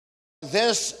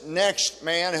This next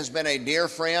man has been a dear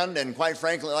friend and, quite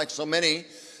frankly, like so many,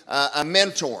 a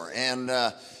mentor. And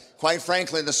quite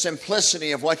frankly, the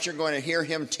simplicity of what you're going to hear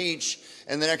him teach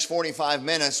in the next 45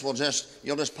 minutes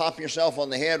you'll just pop yourself on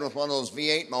the head with one of those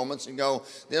V8 moments and go,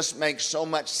 this makes so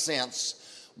much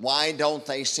sense. Why don't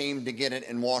they seem to get it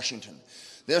in Washington?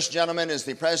 This gentleman is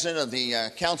the president of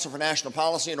the Council for National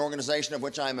Policy, an organization of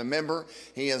which I am a member.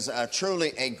 He is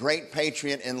truly a great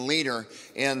patriot and leader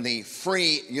in the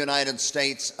free United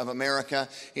States of America.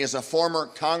 He is a former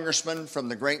congressman from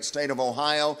the great state of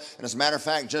Ohio. And as a matter of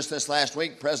fact, just this last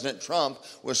week, President Trump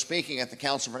was speaking at the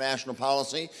Council for National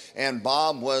Policy, and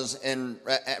Bob was,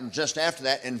 just after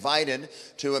that, invited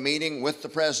to a meeting with the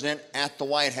president at the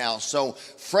White House. So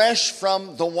fresh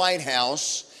from the White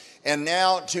House, and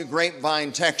now to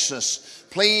Grapevine, Texas.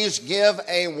 Please give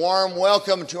a warm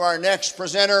welcome to our next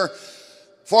presenter,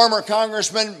 former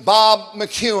Congressman Bob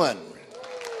McEwen.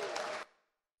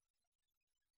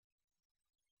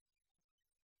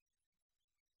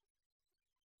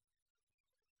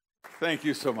 Thank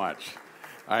you so much.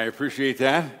 I appreciate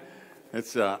that.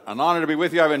 It's an honor to be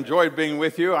with you. I've enjoyed being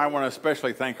with you. I want to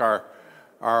especially thank our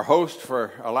host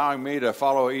for allowing me to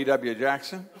follow E.W.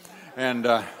 Jackson. And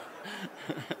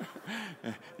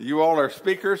you all are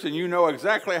speakers, and you know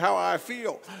exactly how I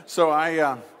feel. So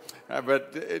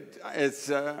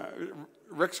it's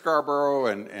Rick Scarborough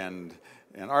and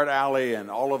Art Alley and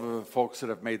all of the folks that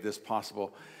have made this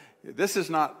possible. This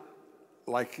is not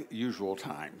like usual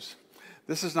times.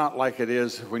 This is not like it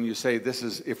is when you say, this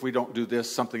is, if we don't do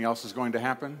this, something else is going to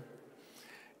happen.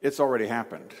 It's already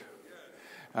happened.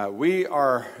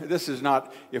 This is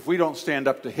not, if we don't stand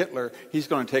up to Hitler, he's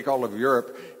going to take all of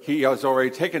Europe. He has already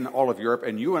taken all of Europe,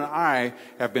 and you and I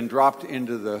have been dropped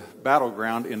into the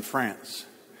battleground in France.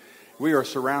 We are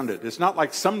surrounded. It's not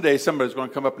like someday somebody's going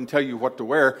to come up and tell you what to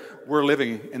wear. We're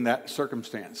living in that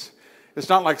circumstance. It's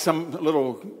not like some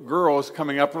little girls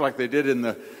coming up like they did in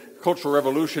the Cultural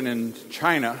Revolution in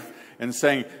China and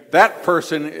saying, that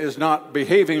person is not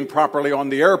behaving properly on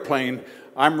the airplane.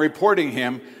 I'm reporting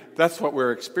him. That's what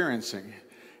we're experiencing.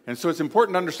 And so it's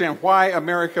important to understand why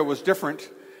America was different,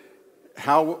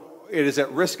 how it is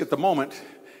at risk at the moment,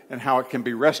 and how it can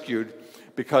be rescued,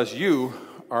 because you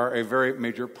are a very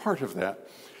major part of that.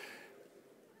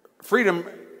 Freedom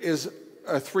is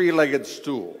a three-legged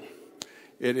stool.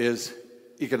 It is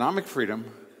economic freedom,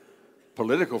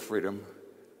 political freedom,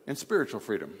 and spiritual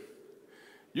freedom.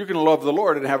 You can love the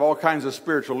Lord and have all kinds of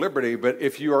spiritual liberty, but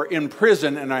if you are in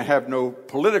prison and I have no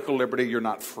political liberty, you're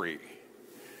not free.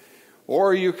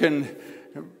 Or you can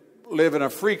live in a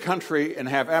free country and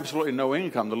have absolutely no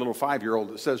income. The little 5-year-old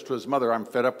that says to his mother, I'm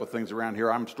fed up with things around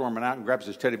here, I'm storming out, and grabs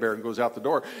his teddy bear and goes out the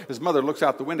door. His mother looks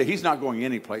out the window. He's not going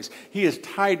anyplace. He is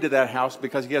tied to that house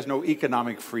because he has no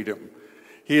economic freedom.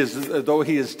 He is as though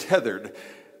he is tethered.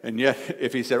 And yet,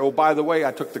 if he said, oh, by the way,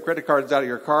 I took the credit cards out of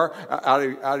your car,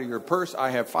 out of your purse,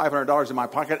 I have $500 in my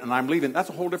pocket, and I'm leaving, that's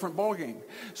a whole different ballgame.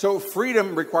 So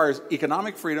freedom requires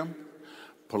economic freedom,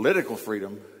 political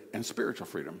freedom, and spiritual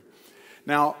freedom.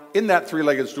 Now, in that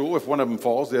three-legged stool, if one of them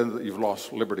falls, then you've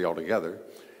lost liberty altogether.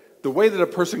 The way that a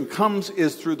person comes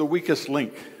is through the weakest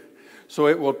link. So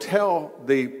it will tell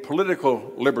the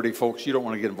political liberty folks, you don't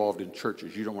want to get involved in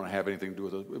churches. You don't want to have anything to do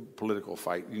with a political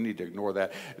fight. You need to ignore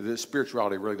that. The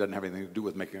spirituality really doesn't have anything to do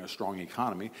with making a strong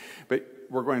economy. But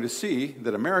we're going to see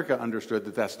that America understood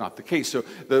that that's not the case. So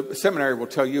the seminary will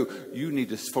tell you, you need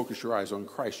to focus your eyes on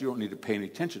Christ. You don't need to pay any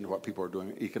attention to what people are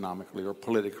doing economically or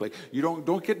politically. You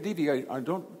don't get deviated.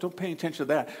 Don't pay attention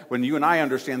to that. When you and I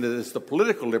understand that it's the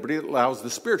political liberty that allows the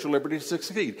spiritual liberty to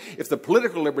succeed. If the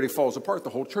political liberty falls apart, the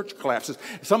whole church collapses.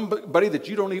 Somebody that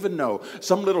you don't even know,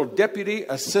 some little deputy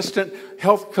assistant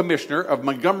health commissioner of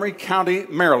Montgomery County,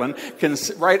 Maryland, can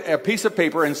write a piece of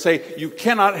paper and say, you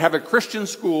cannot have a Christian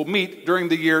school meet during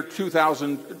the year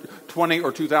 2020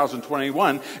 or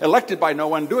 2021, elected by no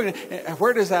one doing it.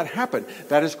 Where does that happen?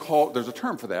 That is called, there's a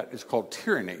term for that, it's called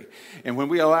tyranny. And when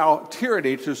we allow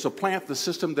tyranny to supplant the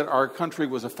system that our country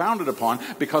was founded upon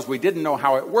because we didn't know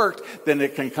how it worked, then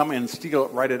it can come and steal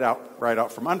it right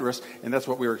out from under us. And that's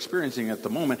what we're experiencing at the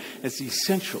moment. It's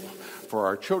essential for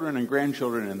our children and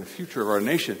grandchildren and the future of our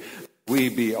nation we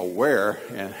be aware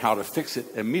and how to fix it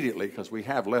immediately, because we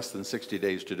have less than 60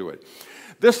 days to do it.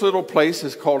 This little place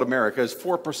is called America, is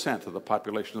 4% of the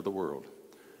population of the world.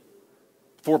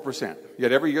 4%.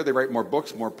 Yet every year they write more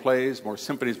books, more plays, more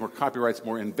symphonies, more copyrights,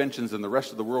 more inventions than the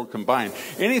rest of the world combined.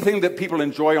 Anything that people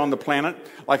enjoy on the planet,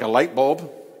 like a light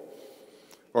bulb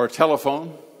or a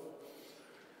telephone,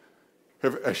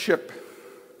 a ship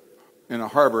in a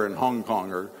harbor in Hong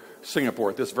Kong or Singapore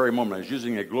at this very moment is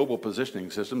using a global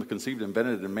positioning system conceived,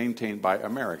 invented, and maintained by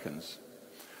Americans.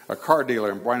 A car dealer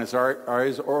in Buenos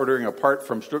Aires ordering a part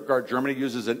from Stuttgart, Germany,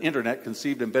 uses an internet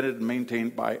conceived, invented, and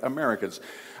maintained by Americans.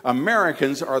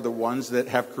 Americans are the ones that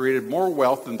have created more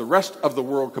wealth than the rest of the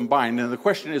world combined. And the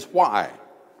question is, why?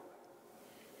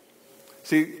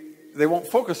 See, they won't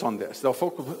focus on this. They'll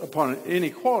focus upon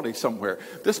inequality somewhere.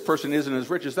 This person isn't as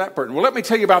rich as that person. Well, let me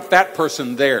tell you about that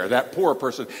person there, that poor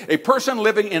person. A person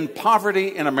living in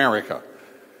poverty in America.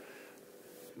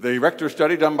 The Rector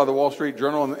study done by the Wall Street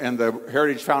Journal and the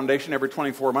Heritage Foundation every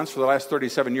 24 months for the last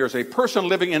 37 years. A person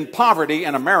living in poverty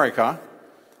in America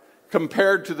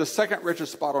compared to the second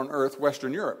richest spot on earth,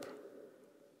 Western Europe.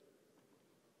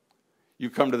 You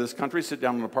come to this country, sit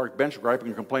down on a park bench, gripe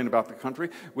and complain about the country.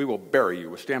 We will bury you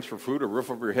with stamps for food, a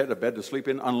roof over your head, a bed to sleep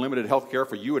in, unlimited health care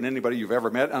for you and anybody you've ever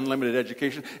met, unlimited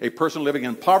education. A person living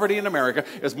in poverty in America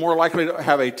is more likely to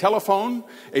have a telephone,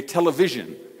 a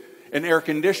television, an air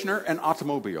conditioner, an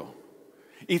automobile.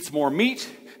 Eats more meat,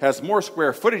 has more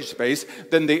square footage space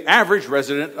than the average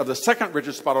resident of the second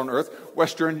richest spot on earth,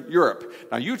 Western Europe.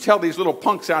 Now you tell these little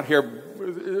punks out here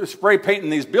spray painting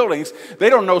these buildings, they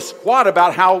don't know squat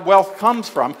about how wealth comes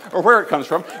from or where it comes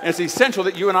from. And it's essential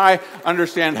that you and I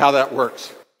understand how that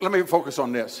works. Let me focus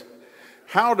on this.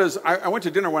 I went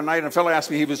to dinner one night and a fellow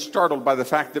asked me, he was startled by the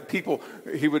fact that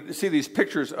he would see these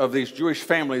pictures of these Jewish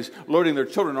families loading their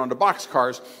children onto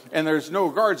boxcars, and there's no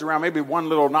guards around, maybe one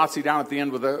little Nazi down at the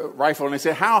end with a rifle, and they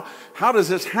say, how does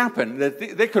this happen?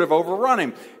 That they could have overrun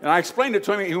him. And I explained it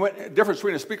to him. Difference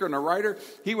between a speaker and a writer.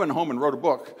 He went home and wrote a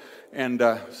book and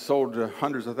sold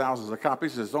hundreds of thousands of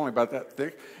copies. It's only about that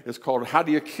thick. It's called How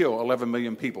Do You Kill 11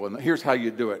 Million People? And here's how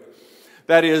you do it.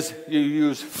 That is, you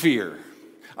use fear.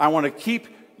 I want to keep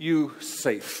you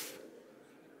safe.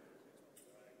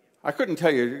 I couldn't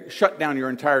tell you, shut down your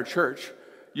entire church.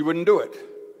 You wouldn't do it.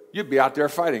 You'd be out there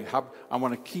fighting. I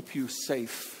want to keep you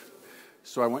safe.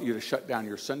 So I want you to shut down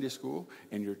your Sunday school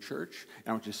and your church. And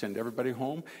I want you to send everybody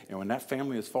home. And when that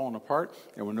family is falling apart,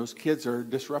 and when those kids are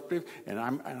disruptive, and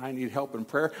I need help in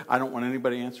prayer, I don't want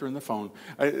anybody answering the phone.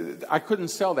 I couldn't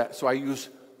sell that, so I use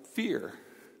fear.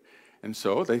 And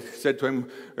so they said to him,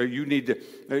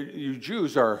 you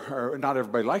Jews are not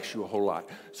everybody likes you a whole lot.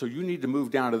 So you need to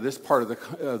move down to this part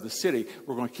of the city.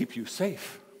 We're going to keep you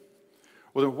safe.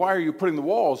 Well, then why are you putting the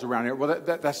walls around here? Well,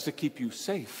 that's to keep you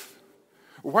safe.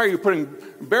 Well, why are you putting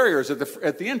barriers at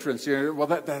the entrance? Well,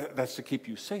 that's to keep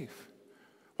you safe.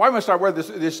 Why must I wear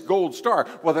this gold star?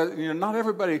 Well, not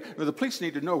everybody, the police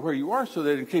need to know where you are so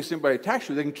that in case anybody attacks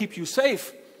you, they can keep you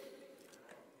safe.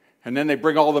 And then they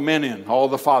bring all the men in, all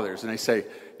the fathers, and they say,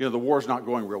 the war's not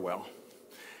going real well.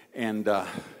 And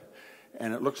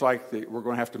it looks like we're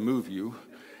going to have to move you.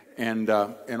 And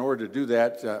in order to do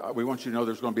that, we want you to know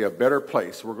there's going to be a better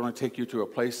place. We're going to take you to a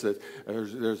place that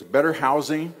there's better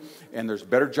housing, and there's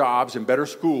better jobs and better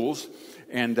schools.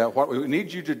 And what we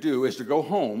need you to do is to go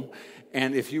home,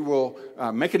 and if you will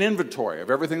make an inventory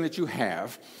of everything that you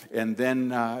have, and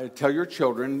then tell your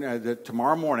children that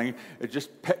tomorrow morning, just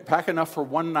pack enough for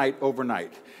one night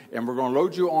overnight. And we're going to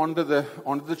load you onto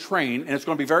the train, and it's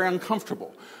going to be very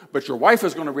uncomfortable. But your wife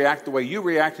is going to react the way you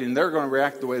react, and they're going to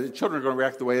react the way the children are going to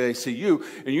react the way they see you.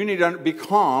 And you need to be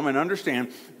calm and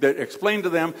understand that, explain to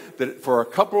them that for a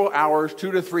couple of hours,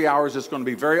 2 to 3 hours, it's going to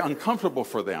be very uncomfortable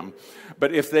for them.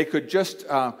 But if they could just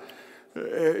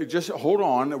hold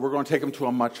on, we're going to take them to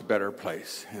a much better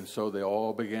place. And so they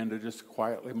all began to just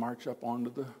quietly march up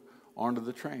onto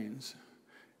the trains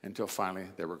until finally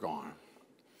they were gone.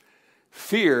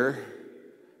 Fear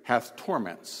hath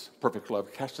torments. Perfect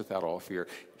love casteth out all fear.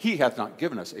 He hath not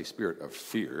given us a spirit of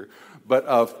fear, but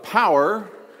of power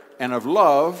and of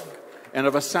love and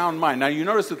of a sound mind. Now you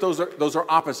notice that those are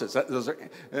opposites. Those are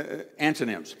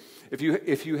antonyms. If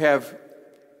you have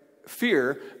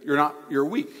fear, you're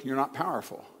weak. You're not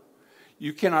powerful.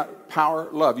 You cannot power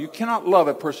love. You cannot love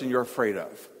a person you're afraid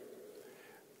of.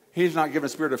 He's not given a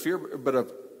spirit of fear, but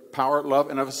of power, love,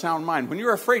 and of a sound mind. When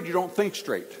you're afraid, you don't think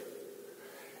straight.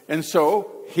 And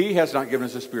so he has not given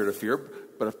us a spirit of fear,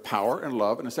 but of power and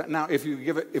love and a sound. Now, if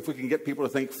we can get people to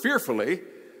think fearfully,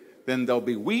 then they'll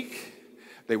be weak.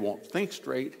 They won't think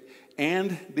straight.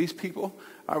 And these people,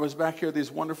 I was back here,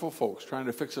 these wonderful folks trying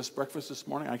to fix us breakfast this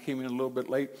morning. I came in a little bit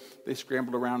late. They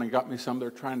scrambled around and got me some. They're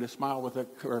trying to smile with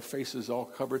their faces all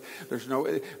covered. There's no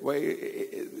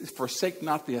way. Forsake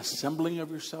not the assembling of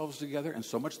yourselves together, and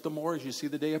so much the more as you see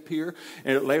the day appear,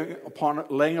 and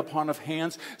laying upon of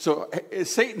hands. So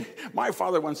Satan, my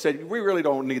father once said, we really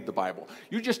don't need the Bible.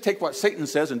 You just take what Satan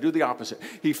says and do the opposite.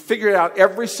 He figured out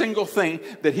every single thing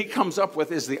that he comes up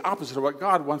with is the opposite of what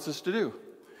God wants us to do.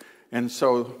 And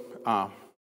so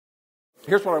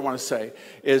here's what I want to say,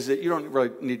 is that you don't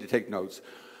really need to take notes.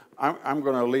 I'm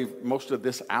going to leave most of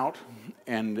this out.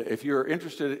 And if you're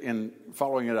interested in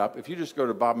following it up, if you just go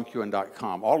to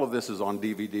bobmcEwen.com, all of this is on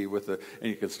DVD and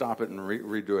you can stop it and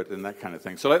redo it and that kind of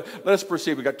thing. So let us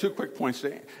proceed. We've got 2 quick points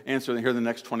to answer here in the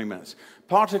next 20 minutes.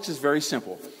 Politics is very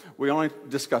simple. We only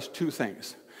discuss 2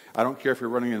 things. I don't care if you're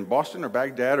running in Boston or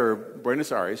Baghdad or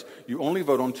Buenos Aires. You only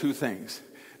vote on 2 things: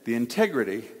 the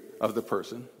integrity of the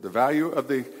person, the value of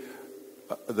the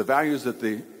values that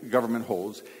the government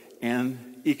holds, and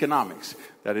economics.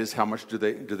 That is, how much do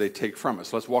they take from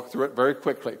us? Let's walk through it very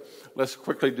quickly. Let's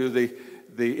quickly do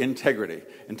the integrity.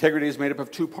 Integrity is made up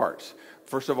of 2 parts.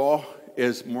 First of all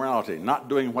is morality, not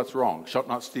doing what's wrong. Shalt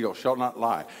not steal, shalt not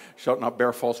lie, shalt not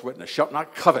bear false witness, shalt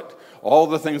not covet. All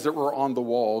the things that were on the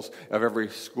walls of every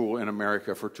school in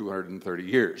America for 230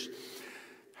 years.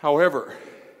 However,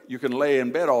 you can lay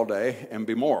in bed all day and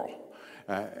be moral.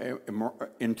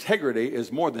 Integrity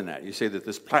is more than that. You say that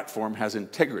this platform has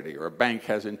integrity, or a bank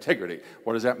has integrity.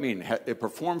 What does that mean? It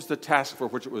performs the task for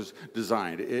which it was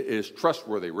designed. It is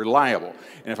trustworthy, reliable.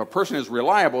 And if a person is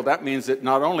reliable, that means that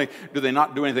not only do they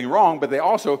not do anything wrong, but they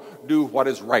also do what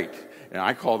is right. And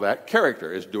I call that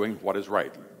character, is doing what is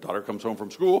right. Daughter comes home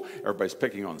from school, everybody's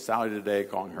picking on Sally today,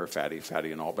 calling her fatty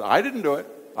and all. But I didn't do it.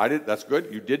 That's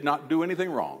good. You did not do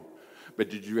anything wrong. But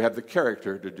did you have the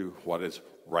character to do what is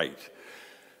right?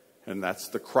 And that's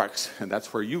the crux, and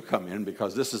that's where you come in,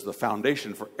 because this is the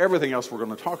foundation for everything else we're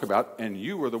going to talk about, and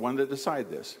you were the one that decide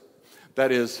this.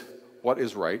 That is, what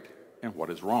is right and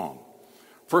what is wrong.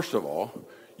 First of all,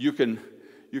 you can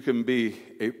be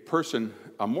a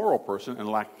moral person, and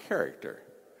lack character.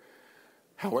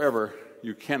 However,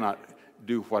 you cannot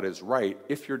do what is right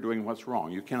if you're doing what's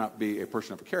wrong. You cannot be a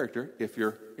person of character if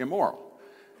you're immoral.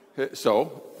 So,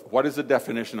 what is the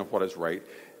definition of what is right?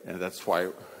 And that's why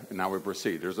now we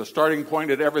proceed. There's a starting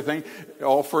point at everything,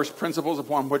 all first principles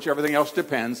upon which everything else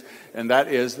depends. And that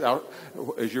is,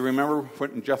 as you remember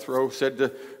when Jethro said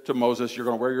to Moses, you're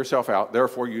going to wear yourself out.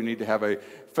 Therefore, you need to have a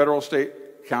federal, state,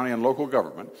 county, and local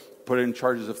government put in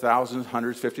charges of thousands,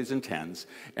 hundreds, fifties, and tens.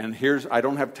 And I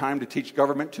don't have time to teach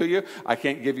government to you. I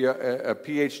can't give you a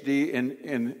PhD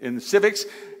in civics.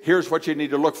 Here's what you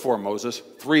need to look for, Moses.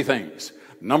 3 things.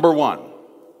 Number 1.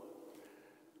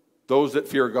 Those that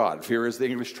fear God. Fear is the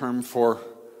English term for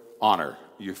honor.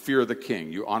 You fear the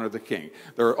king. You honor the king.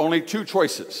 There are only 2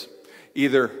 choices.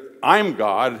 Either I'm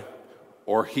God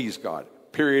or he's God.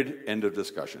 Period. End of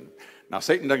discussion. Now,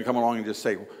 Satan doesn't come along and just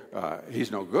say,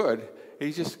 he's no good.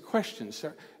 He just questions,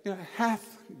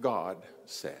 hath God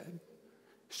said?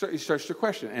 So he starts to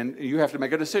question, and you have to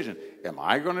make a decision.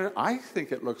 I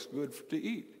think it looks good to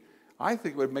eat. I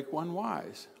think it would make one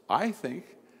wise.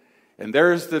 And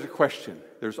there's the question.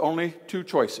 There's only 2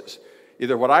 choices.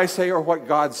 Either what I say or what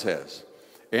God says.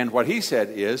 And what he said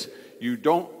is, you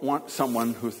don't want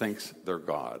someone who thinks they're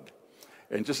God.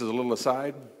 And just as a little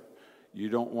aside, you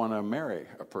don't want to marry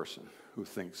a person who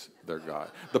thinks they're God.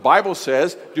 The Bible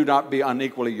says, do not be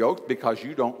unequally yoked, because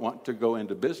you don't want to go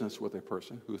into business with a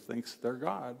person who thinks they're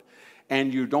God.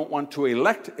 And you don't want to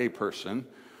elect a person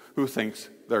who thinks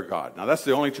they're God. Now, that's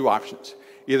the only 2 options.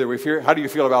 Either we fear, how do you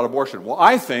feel about abortion? Well,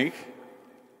 I think,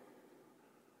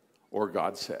 or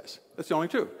God says. That's the only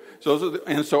 2.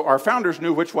 So our founders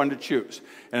knew which one to choose.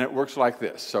 And it works like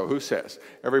this. So who says?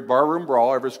 Every barroom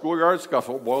brawl, every schoolyard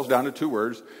scuffle boils down to 2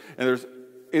 words. And there's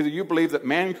either you believe that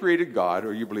man created God,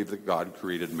 or you believe that God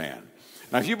created man.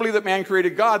 Now, if you believe that man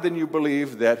created God, then you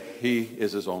believe that he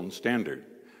is his own standard.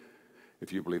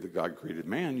 If you believe that God created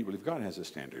man, you believe God has a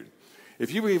standard.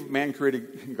 If you believe man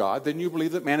created God, then you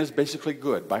believe that man is basically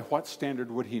good. By what standard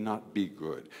would he not be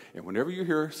good? And whenever you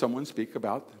hear someone speak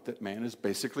about that man is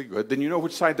basically good, then you know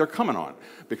which side they're coming on,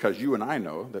 because you and I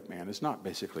know that man is not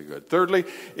basically good. Thirdly,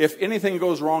 if anything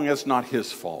goes wrong, it's not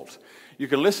his fault. You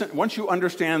can listen, once you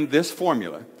understand this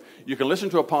formula, you can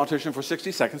listen to a politician for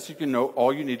 60 seconds, you can know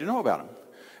all you need to know about him.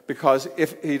 Because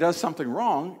if he does something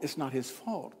wrong, it's not his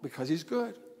fault, because he's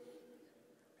good.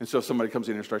 And so if somebody comes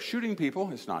in and starts shooting people,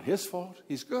 it's not his fault.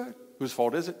 He's good. Whose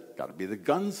fault is it? Got to be the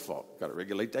gun's fault. Got to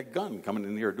regulate that gun coming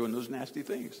in here doing those nasty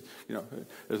things.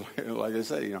 Like I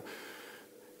say,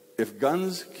 if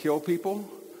guns kill people,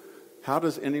 how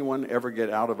does anyone ever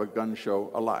get out of a gun show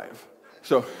alive?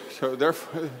 So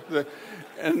therefore,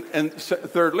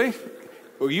 thirdly,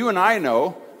 you and I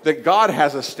know that God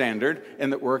has a standard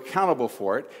and that we're accountable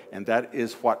for it, and that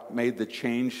is what made the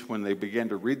change when they began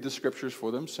to read the scriptures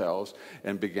for themselves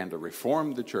and began to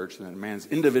reform the church, and man's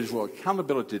individual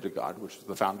accountability to God, which is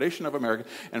the foundation of America.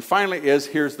 And finally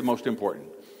here's the most important.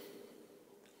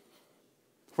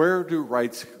 Where do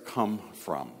rights come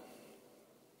from?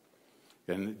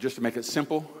 And just to make it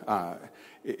simple,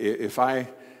 if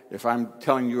I'm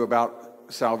telling you about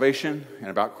salvation and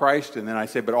about Christ, and then I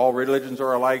say, but all religions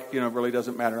are alike, it really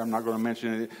doesn't matter, I'm not going to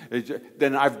mention it,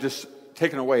 then I've just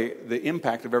taken away the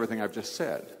impact of everything I've just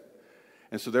said.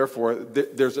 And so therefore,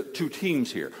 there's two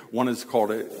teams here. One is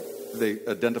called, they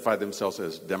identify themselves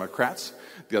as Democrats.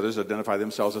 The others identify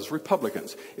themselves as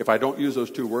Republicans. If I don't use those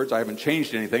two words, I haven't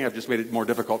changed anything. I've just made it more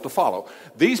difficult to follow.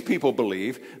 These people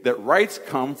believe that rights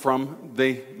come from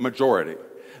the majority.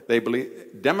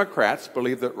 Democrats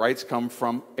believe that rights come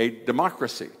from a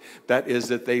democracy. That is,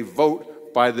 that they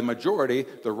vote by the majority.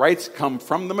 The rights come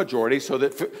from the majority, so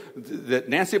that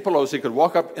Nancy Pelosi could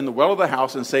walk up in the well of the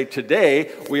House and say,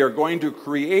 today we are going to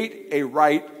create a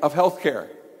right of health care.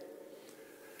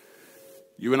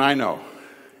 You and I know,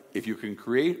 if you can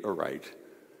create a right,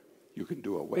 you can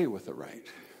do away with a right.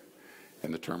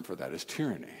 And the term for that is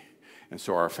tyranny. And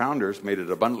so our founders made it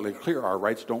abundantly clear our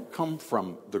rights don't come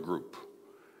from the group.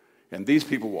 And these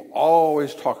people will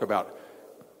always talk about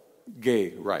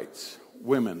gay rights,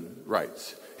 women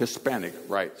rights, Hispanic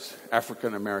rights,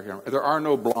 African American. There are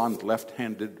no blonde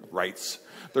left-handed rights.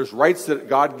 There's rights that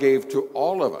God gave to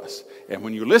all of us. And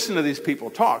when you listen to these people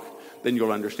talk, then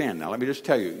you'll understand. Now let me just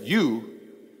tell you, you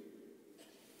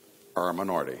are a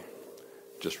minority.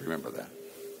 Just remember that.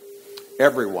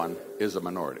 Everyone is a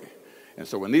minority. And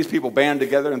so when these people band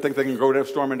together and think they can go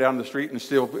storming down the street and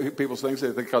steal people's things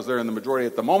because they're in the majority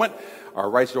at the moment, our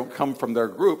rights don't come from their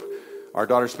group. Our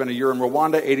daughter spent a year in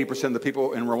Rwanda. 80% of the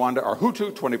people in Rwanda are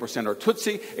Hutu, 20% are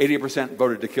Tutsi, 80%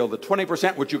 voted to kill the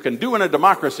 20%, which you can do in a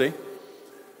democracy.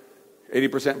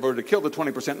 80% voted to kill the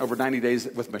 20%. Over 90 days,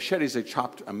 with machetes, they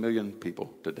chopped 1 million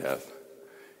people to death.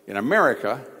 In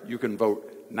America, you can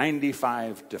vote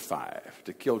 95-5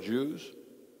 to kill Jews.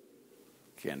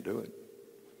 Can't do it,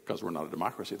 because we're not a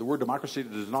democracy. The word democracy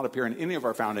does not appear in any of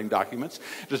our founding documents.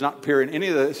 It does not appear in any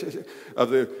of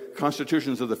the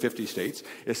constitutions of the 50 states.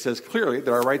 It says clearly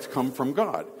that our rights come from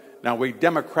God. Now, we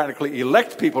democratically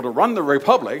elect people to run the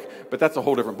republic, but that's a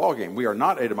whole different ballgame. We are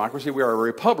not a democracy. We are a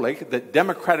republic that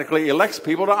democratically elects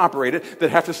people to operate it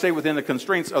that have to stay within the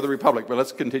constraints of the republic. But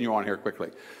let's continue on here quickly.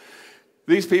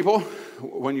 These people,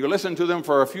 when you listen to them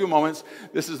for a few moments,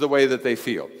 this is the way that they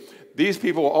feel. These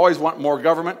people always want more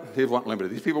government. They want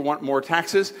limited. These people want more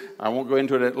taxes. I won't go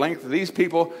into it at length. These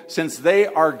people, since they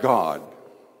are God,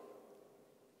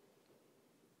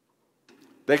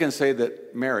 they can say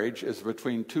that marriage is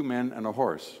between two men and a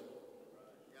horse.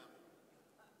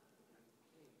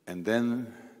 And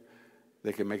then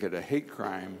they can make it a hate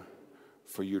crime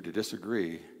for you to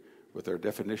disagree with their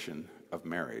definition of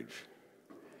marriage.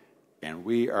 And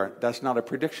that's not a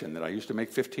prediction that I used to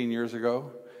make 15 years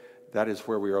ago. That is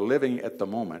where we are living at the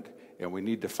moment, and we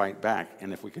need to fight back.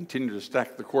 And if we continue to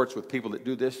stack the courts with people that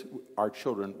do this, our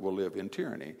children will live in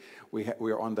tyranny. We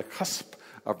are on the cusp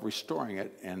of restoring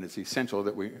it, and it's essential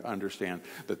that we understand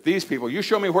that these people, you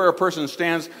show me where a person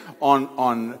stands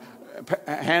on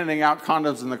handing out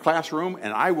condoms in the classroom,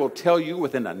 and I will tell you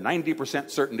within a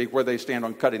 90% certainty where they stand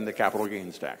on cutting the capital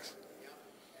gains tax.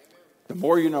 The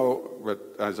more you know,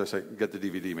 but as I say, get the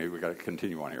DVD, maybe we've got to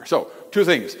continue on here. So, two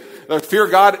things. Fear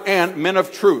God and men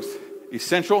of truth.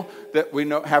 Essential that we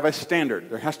have a standard.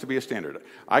 There has to be a standard.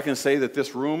 I can say that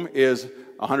this room is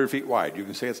 100 feet wide. You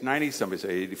can say it's 90, somebody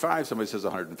say 85, somebody says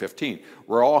 115.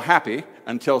 We're all happy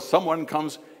until someone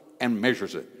comes and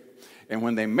measures it. And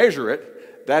when they measure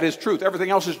it, that is truth.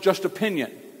 Everything else is just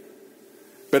opinion.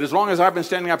 But as long as I've been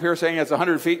standing up here saying it's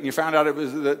 100 feet and you found out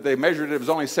that they measured it was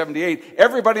only 78,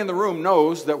 everybody in the room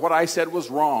knows that what I said was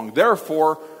wrong.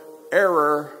 Therefore,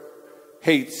 error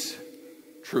hates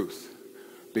truth,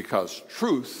 because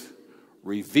truth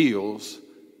reveals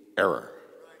error.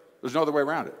 There's no other way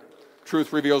around it.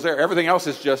 Truth reveals error. Everything else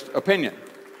is just opinion.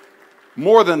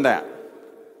 More than that,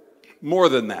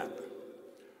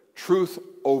 truth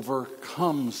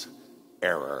overcomes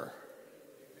error.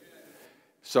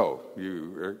 So,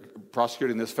 you are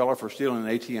prosecuting this fellow for stealing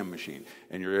an ATM machine,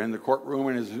 and you're in the courtroom,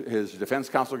 and his defense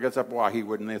counsel gets up. Why, he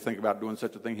wouldn't think about doing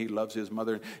such a thing. He loves his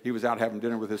mother. He was out having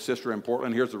dinner with his sister in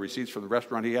Portland. Here's the receipts from the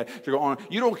restaurant he had. To go on.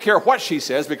 You don't care what she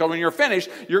says, because when you're finished,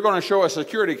 you're going to show a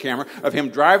security camera of him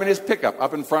driving his pickup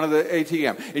up in front of the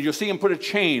ATM, and you'll see him put a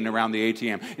chain around the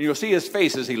ATM, and you'll see his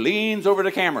face as he leans over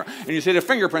the camera, and you see the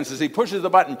fingerprints as he pushes the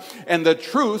button, and the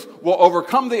truth will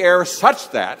overcome the error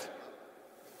such that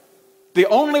the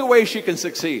only way she can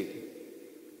succeed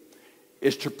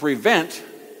is to prevent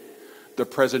the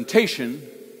presentation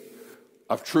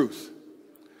of truth.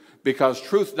 Because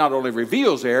truth not only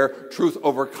reveals error, truth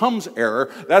overcomes error.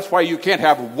 That's why you can't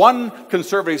have one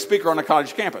conservative speaker on a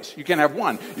college campus. You can't have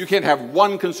one. You can't have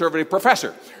one conservative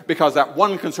professor, because that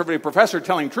one conservative professor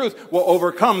telling truth will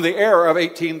overcome the error of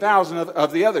 18,000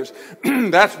 of the others.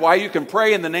 That's why you can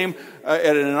pray in the name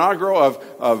at an inaugural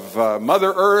of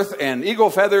Mother Earth and eagle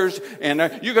feathers,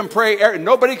 and you can pray,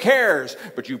 nobody cares.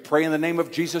 But you pray in the name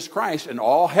of Jesus Christ, and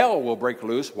all hell will break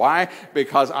loose. Why?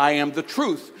 Because I am the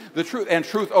truth. The truth, and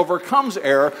truth overcomes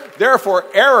error. Therefore,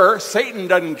 error, Satan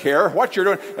doesn't care what you're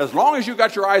doing. As long as you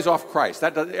got your eyes off Christ,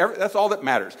 that's all that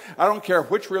matters. I don't care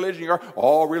which religion you are.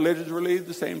 All religions lead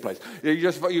the same place.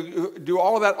 You do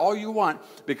all of that all you want,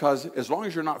 because as long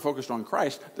as you're not focused on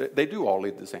Christ, they do all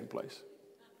lead the same place.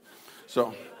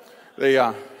 So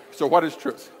what is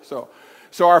truth?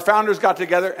 So our founders got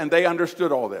together and they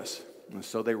understood all this, and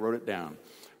so they wrote it down.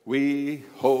 We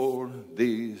hold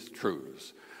these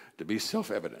truths to be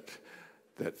self-evident.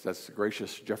 That's the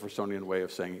gracious Jeffersonian way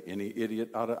of saying any idiot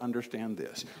ought to understand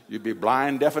this. You'd be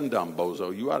blind, deaf, and dumb,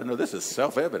 bozo. You ought to know this is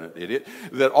self-evident, idiot,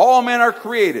 that all men are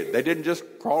created. They didn't just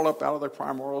crawl up out of the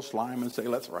primordial slime and say,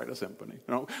 let's write a symphony.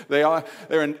 You know,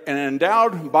 they're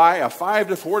endowed by a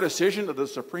 5-4 decision of the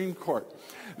Supreme Court.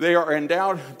 They are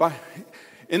endowed by...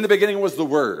 In the beginning was the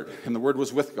Word, and the Word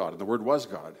was with God, and the Word was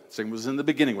God. The same was in the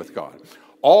beginning with God.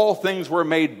 All things were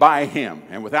made by Him,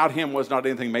 and without Him was not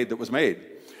anything made that was made.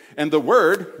 And the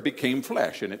Word became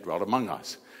flesh, and it dwelt among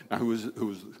us. Now, who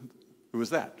is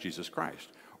that? Jesus Christ,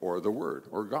 or the Word,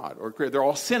 or God, or Creator. They're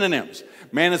all synonyms.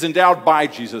 Man is endowed by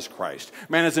Jesus Christ.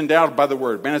 Man is endowed by the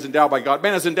Word. Man is endowed by God.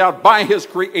 Man is endowed by his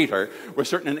Creator with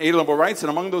certain inalienable rights, and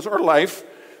among those are life.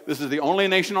 This is the only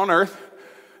nation on earth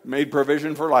made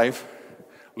provision for life.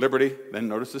 Liberty, then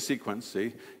notice the sequence.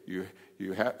 See, you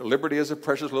have liberty is a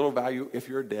precious little value. If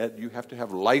you're dead, you have to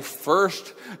have life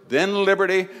first, then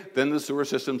liberty, then the sewer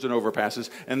systems and overpasses.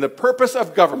 And the purpose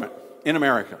of government in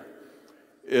America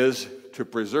is to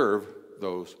preserve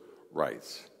those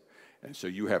rights. And so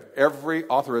you have every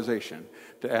authorization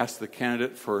to ask the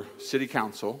candidate for city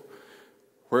council,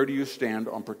 where do you stand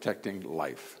on protecting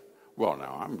life? Well,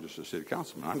 now, I'm just a city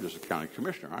councilman. I'm just a county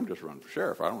commissioner. I'm just running for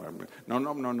sheriff. No.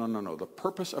 The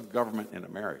purpose of government in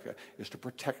America is to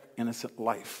protect innocent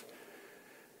life.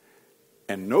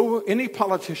 And any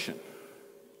politician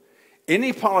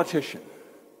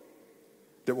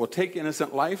that will take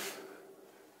innocent life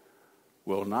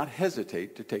will not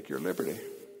hesitate to take your liberty.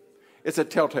 It's a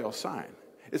telltale sign.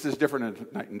 It's as different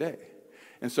as night and day.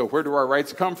 And so where do our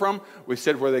rights come from? We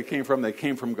said where they came from. They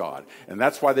came from God. And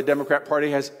that's why the Democrat Party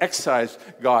has excised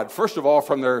God, first of all,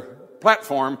 from their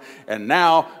platform. And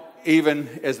now, even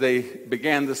as they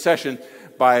began the session,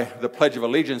 by the Pledge of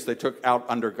Allegiance they took out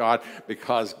under God,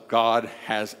 because God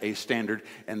has a standard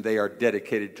and they are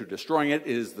dedicated to destroying it.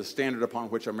 It is the standard upon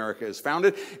which America is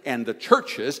founded, and the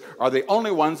churches are the only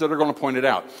ones that are going to point it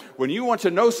out. When you want to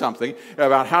know something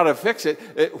about how to fix it,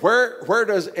 where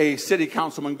does a city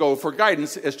councilman go for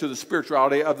guidance as to the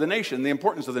spirituality of the nation, the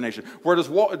importance of the nation?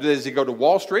 Does he go to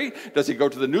Wall Street? Does he go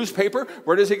to the newspaper?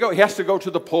 Where does he go? He has to go to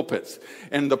the pulpits.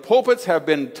 And the pulpits have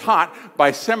been taught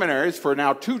by seminaries for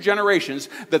now 2 generations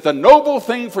that the noble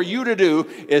thing for you to do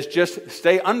is just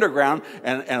stay underground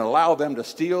and allow them to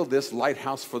steal this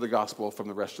lighthouse for the gospel from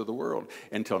the rest of the world.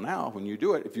 Until now, when you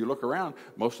do it, if you look around,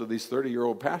 most of these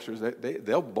 30-year-old pastors,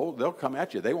 they'll come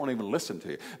at you. They won't even listen to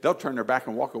you. They'll turn their back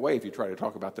and walk away if you try to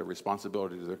talk about their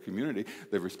responsibility to their community,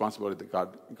 the responsibility that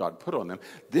God put on them.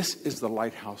 This is the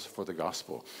lighthouse for the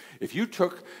gospel. If you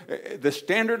took the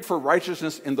standard for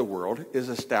righteousness in the world is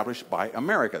established by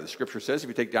America. The scripture says if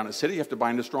you take down a city, you have to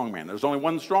bind a strong man. There's only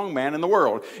one strong man in the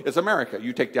world. It's America.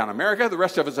 You take down America, the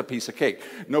rest of it's a piece of cake.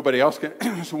 Nobody else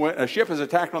can. So when a ship is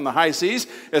attacked on the high seas,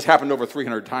 as happened over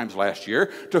 300 times last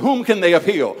year, to whom can they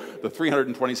appeal? The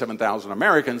 327,000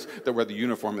 Americans that wear the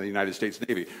uniform of the United States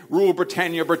Navy. Rule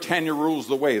Britannia, Britannia rules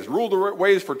the waves. Ruled the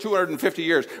waves for 250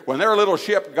 years. When their little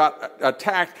ship got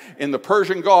attacked in the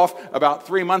Persian Gulf about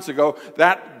 3 months ago,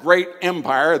 that great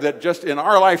empire that just in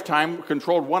our lifetime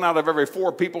controlled 1 out of every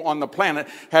 4 people on the planet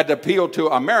had to appeal to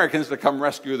Americans to come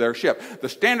rescue their ship. The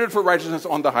standard for righteousness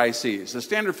on the high seas. The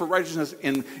standard for righteousness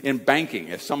in banking.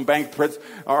 If some bank puts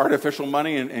artificial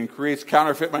money and creates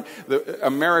counterfeit money, the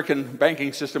American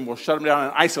banking system will shut them down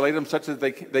and isolate them such that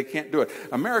they can't do it.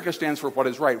 America stands for what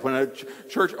is right. When a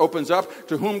church opens up,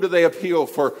 to whom do they appeal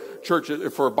for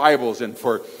churches, for Bibles and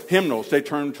for hymnals? They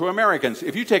turn to Americans.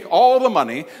 If you take all the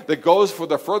money that goes for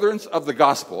the furtherance of the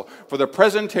gospel, for the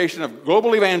presentation of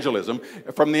global evangelism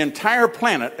from the entire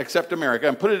planet except America,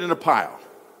 and put it in a pile,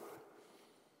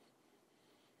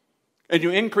 and you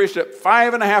increase it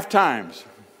 5.5 times,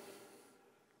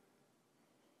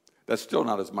 that's still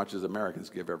not as much as Americans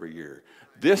give every year.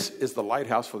 This is the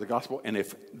lighthouse for the gospel. And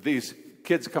if these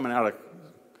kids coming out of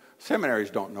seminaries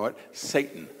don't know it,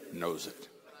 Satan knows it.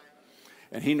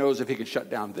 And he knows if he can shut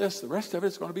down this, the rest of it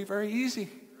is going to be very easy.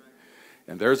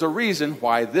 And there's a reason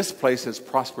why this place has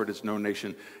prospered as no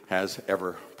nation has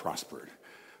ever prospered.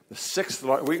 The sixth,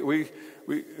 we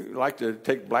like to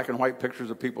take black and white pictures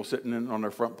of people sitting on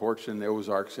their front porch in the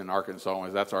Ozarks in Arkansas.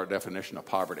 That's our definition of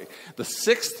poverty. The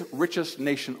sixth richest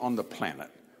nation on the planet,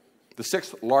 the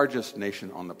sixth largest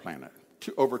nation on the planet,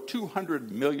 over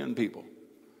 200 million people.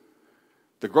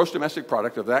 The gross domestic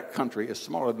product of that country is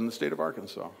smaller than the state of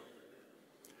Arkansas.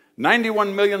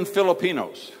 91 million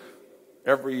Filipinos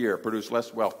every year produce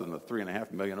less wealth than the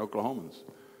 3.5 million Oklahomans.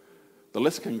 The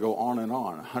list can go on and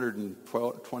on.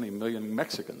 120 million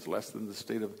Mexicans, less than the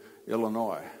state of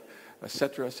Illinois,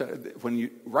 etc., etc.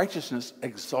 Righteousness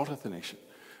exalteth a nation,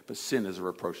 but sin is a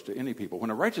reproach to any people. When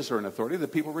the righteous are in authority, the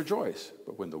people rejoice.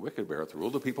 But when the wicked beareth rule,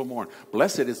 the people mourn.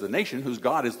 Blessed is the nation whose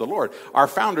God is the Lord. Our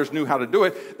founders knew how to do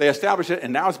it. They established it,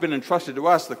 and now it's been entrusted to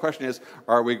us. The question is,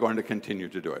 are we going to continue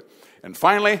to do it? And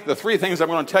finally, the three things I'm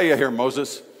going to tell you here,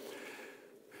 Moses.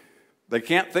 They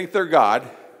can't think they're God,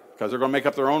 because they're going to make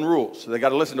up their own rules. So they got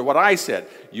to listen to what I said.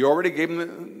 You already gave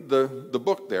them the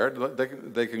book there.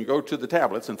 They can go to the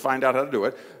tablets and find out how to do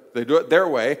it. They do it their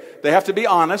way. They have to be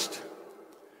honest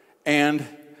and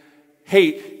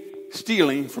hate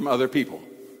stealing from other people.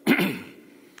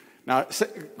 Now,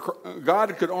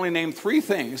 God could only name three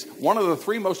things. One of the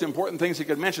three most important things he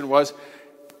could mention was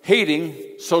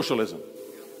hating socialism.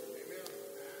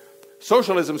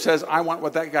 Socialism says, I want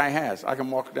what that guy has. I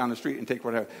can walk down the street and take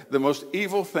what I have. The most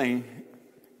evil thing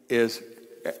is,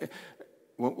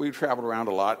 when we traveled around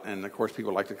a lot, and of course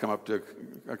people like to come up to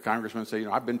a congressman and say,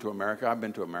 I've been to America,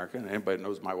 and anybody that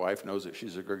knows my wife knows that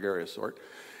she's a gregarious sort.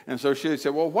 And so she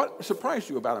said, well, what surprised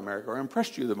you about America or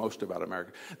impressed you the most about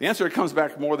America? The answer that comes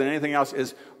back more than anything else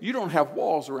is, you don't have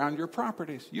walls around your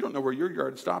properties. You don't know where your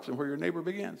yard stops and where your neighbor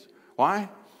begins. Why?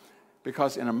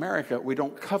 Because in America, we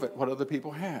don't covet what other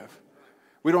people have.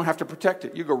 We don't have to protect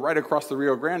it. You go right across the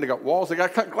Rio Grande, they got walls, they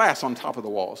got cut glass on top of the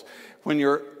walls. When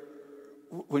you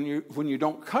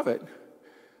don't covet,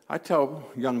 I tell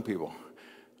young people,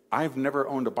 I've never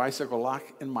owned a bicycle lock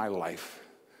in my life.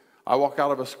 I walk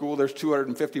out of a school, there's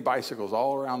 250 bicycles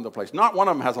all around the place. Not one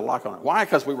of them has a lock on it. Why?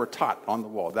 Because we were taught on the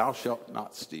wall, thou shalt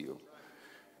not steal.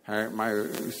 My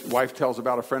wife tells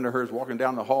about a friend of hers walking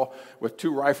down the hall with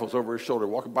 2 rifles over his shoulder,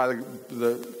 walking by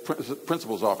the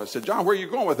principal's office. Said, John, where are you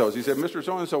going with those? He said, Mr.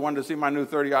 So-and-so wanted to see my new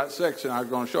 30-06, and I was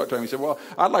going to show it to him. He said, well,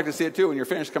 I'd like to see it too. When you're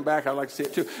finished, come back. I'd like to see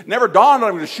it too. Never dawned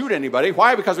on him to shoot anybody.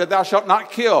 Why? Because thou shalt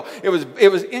not kill. It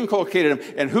was inculcated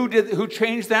him. And who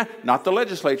changed that? Not the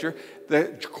legislature. The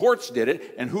courts did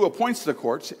it. And who appoints the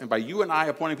courts? And by you and I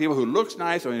appointing people who looks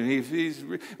nice, and he's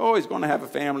going to have a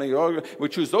family. We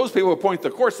choose those people who appoint the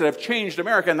courts that have changed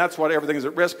America, and that's what everything's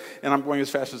at risk. And I'm going as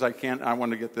fast as I can. I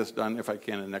want to get this done if I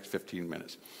can in the next 15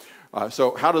 minutes.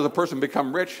 So how does a person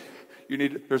become rich?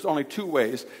 There's only 2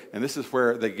 ways, and this is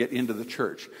where they get into the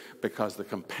church, because the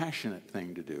compassionate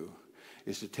thing to do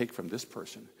is to take from this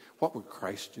person. What would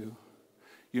Christ do?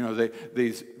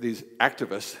 These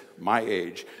activists my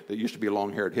age that used to be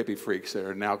long-haired hippie freaks that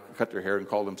are now cut their hair and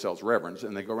call themselves reverends,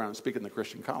 and they go around and speak in the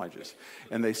Christian colleges.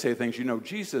 And they say things,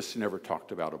 Jesus never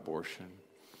talked about abortion.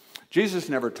 Jesus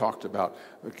never talked about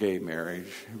gay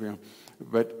marriage.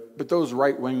 But those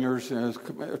right-wingers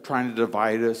are trying to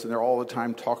divide us, and they're all the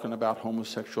time talking about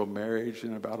homosexual marriage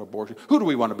and about abortion. Who do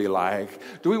we want to be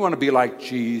like? Do we want to be like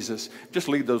Jesus? Just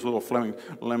lead those little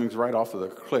lemmings right off of the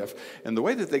cliff. And the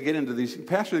way that they get into these,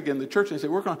 pastors get in the church and they say,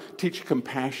 we're going to teach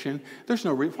compassion. There's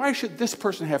no reason. Why should this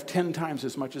person have 10 times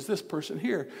as much as this person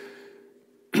here?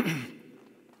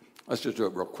 Let's just do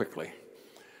it real quickly.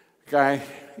 Guy,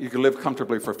 you can live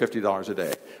comfortably for $50 a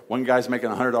day. One guy's making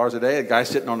 $100 a day. A guy's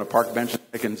sitting on the park bench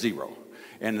making $0.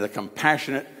 And the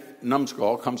compassionate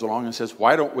numbskull comes along and says,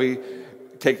 why don't we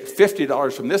take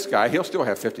 $50 from this guy? He'll still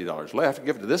have $50 left.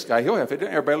 Give it to this guy. He'll have $50.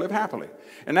 Everybody live happily.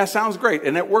 And that sounds great.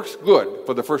 And it works good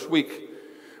for the first week.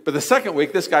 But the second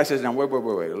week, this guy says, now, wait.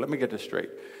 Let me get this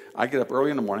straight. I get up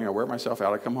early in the morning, I wear myself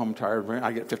out, I come home tired,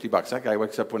 I get $50. That guy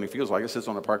wakes up when he feels like it, sits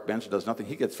on the park bench, does nothing,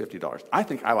 he gets $50. I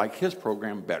think I like his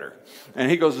program better. And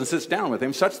he goes and sits down with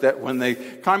him, such that when the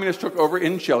communists took over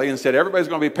in Chile and said everybody's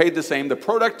going to be paid the same, the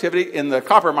productivity in the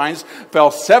copper mines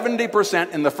fell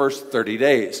 70% in the first 30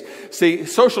 days. See,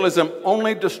 socialism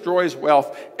only destroys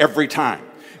wealth every time.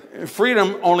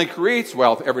 Freedom only creates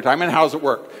wealth every time. And how does it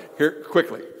work? Here,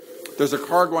 quickly. There's a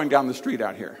car going down the street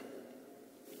out here.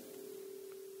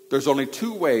 There's only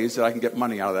 2 ways that I can get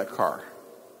money out of that car.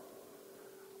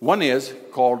 One is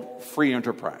called free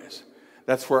enterprise.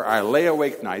 That's where I lay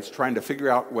awake nights trying to figure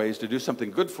out ways to do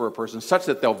something good for a person such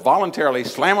that they'll voluntarily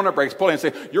slam on their brakes, pull in and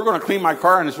say, you're going to clean my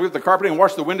car and sweep the carpeting and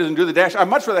wash the windows and do the dash. I'd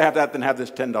much rather have that than have this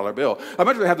 $10 bill. I'd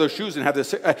much rather have those shoes than have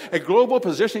this, a global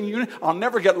positioning unit. I'll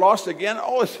never get lost again.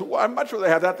 I'd much rather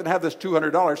have that than have this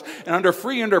 $200. And under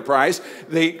free enterprise,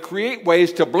 they create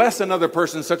ways to bless another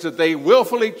person such that they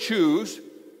willfully choose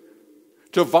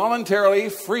to voluntarily,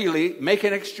 freely make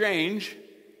an exchange,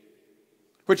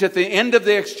 which at the end of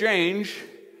the exchange,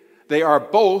 they are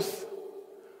both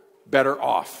better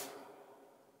off.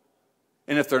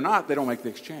 And if they're not, they don't make the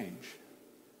exchange.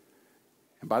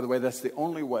 And by the way, that's the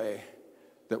only way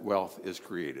that wealth is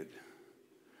created.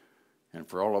 And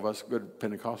for all of us good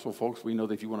Pentecostal folks, we know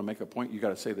that if you want to make a point, you got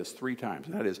to say this 3 times.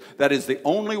 That is the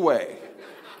only way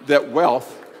that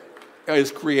wealth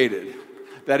is created.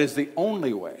 That is the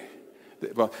only way.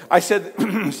 Well, I said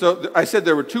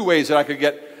there were 2 ways that I could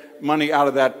get money out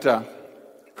of that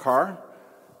car.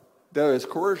 That is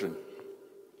coercion.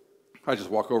 I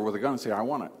just walk over with a gun and say, I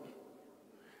want it.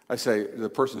 I say to the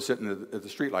person sitting at the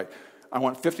street light, I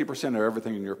want 50% of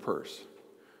everything in your purse.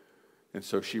 And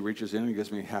so she reaches in and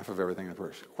gives me half of everything in the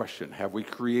purse. Question, have we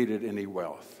created any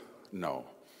wealth? No.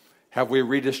 Have we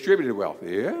redistributed wealth?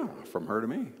 Yeah, from her to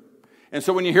me. And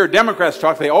so when you hear Democrats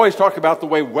talk, they always talk about the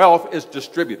way wealth is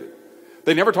distributed.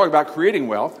 They never talk about creating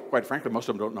wealth. Quite frankly, most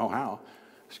of them don't know how.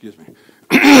 Excuse me.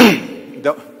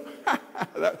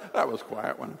 that was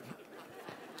quiet one.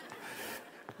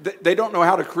 They don't know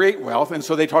how to create wealth, and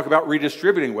so they talk about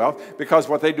redistributing wealth, because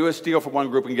what they do is steal from one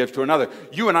group and give to another.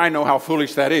 You and I know how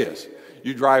foolish that is.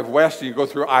 You drive west and you go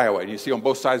through Iowa, and you see on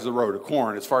both sides of the road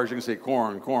corn. As far as you can see,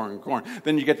 corn, corn, corn.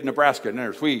 Then you get to Nebraska, and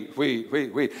there's wheat, wheat,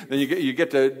 wheat, wheat. Then you get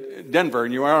to Denver,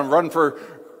 and you want to run for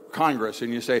Congress,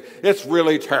 and you say, it's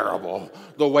really terrible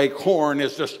the way corn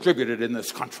is distributed in this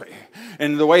country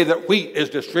and the way that wheat is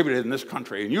distributed in this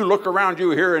country. And you look around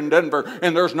you here in Denver,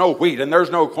 and there's no wheat and there's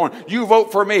no corn. You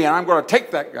vote for me, and I'm going to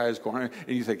take that guy's corn.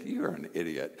 And you think, you're an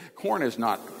idiot. Corn is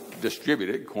not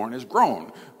distributed. Corn is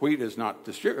grown. Wheat is not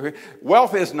distributed.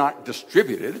 Wealth is not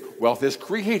distributed. Wealth is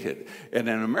created. And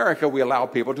in America, we allow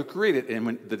people to create it. And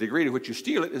when the degree to which you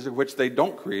steal it is in which they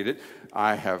don't create it.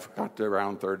 I have got to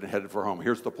round third and headed for home.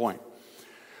 Here's the point.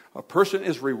 A person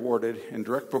is rewarded in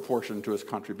direct proportion to his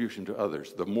contribution to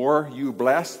others. The more you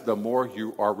bless, the more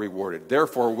you are rewarded.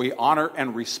 Therefore, we honor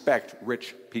and respect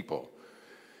rich people.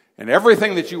 And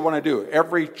everything that you want to do,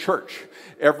 every church,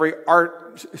 every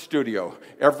art studio,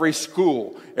 every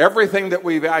school, everything that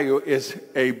we value is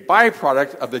a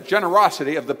byproduct of the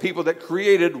generosity of the people that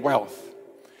created wealth.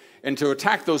 And to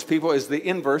attack those people is the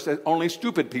inverse. Only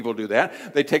stupid people do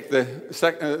that. They take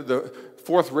the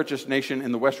 4th richest nation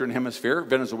in the Western Hemisphere,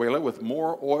 Venezuela, with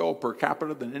more oil per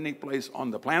capita than any place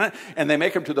on the planet, and they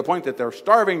make them to the point that they're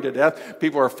starving to death.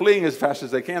 People are fleeing as fast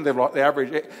as they can. The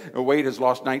average weight has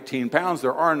lost 19 pounds.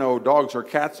 There are no dogs or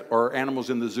cats or animals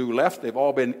in the zoo left. They've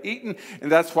all been eaten,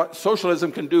 and that's what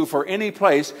socialism can do for any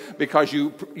place, because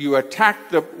you attack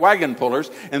the wagon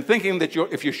pullers and thinking that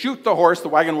if you shoot the horse, the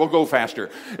wagon will go faster.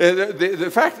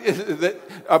 The fact is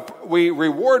that we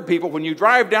reward people. When you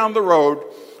drive down the road,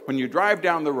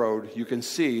 you can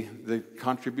see the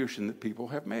contribution that people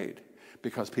have made,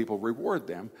 because people reward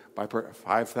them by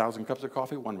 5,000 cups of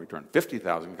coffee, one return.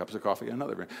 50,000 cups of coffee,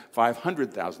 another return.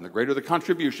 500,000. The greater the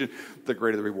contribution, the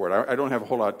greater the reward. I don't have a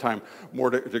whole lot of time more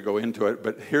to go into it,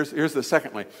 but here's the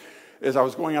secondly. As I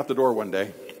was going out the door one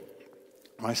day,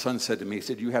 my son said to me, he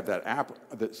said, you have that app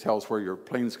that tells where your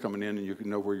plane's coming in and you can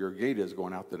know where your gate is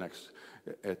going out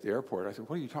at the airport. I said,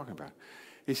 what are you talking about?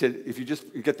 He said, if you just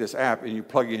get this app and you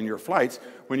plug in your flights,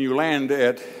 when you land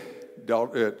at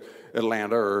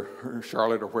Atlanta or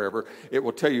Charlotte or wherever, it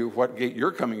will tell you what gate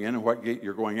you're coming in and what gate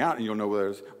you're going out, and you'll know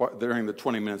whether during the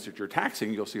 20 minutes that you're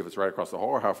taxiing, you'll see if it's right across the hall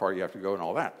or how far you have to go and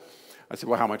all that. I said,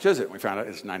 well, how much is it? And we found out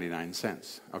it's 99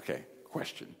 cents. Okay,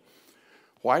 question.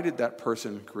 Why did that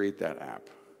person create that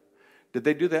app? Did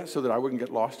they do that so that I wouldn't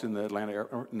get lost in the Atlanta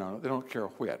airport? No, they don't care a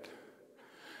whit.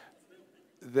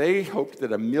 They hoped that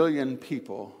 1 million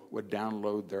people would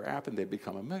download their app and they'd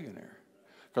become a millionaire.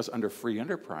 Because under free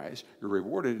enterprise, you're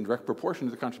rewarded in direct proportion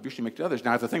to the contribution you make to others.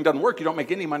 Now, if the thing doesn't work, you don't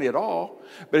make any money at all.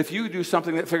 But if you do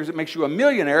something that figures it makes you a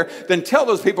millionaire, then tell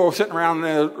those people who are sitting around,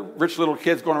 rich little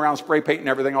kids going around spray painting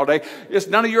everything all day, it's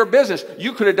none of your business.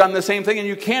 You could have done the same thing, and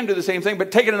you can do the same thing,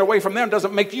 but taking it away from them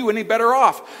doesn't make you any better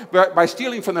off. But by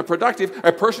stealing from the productive,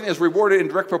 a person is rewarded in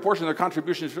direct proportion to their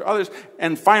contributions to others.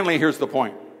 And finally, here's the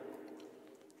point.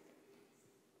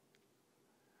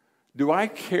 Do I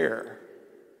care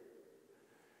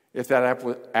if that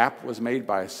app was made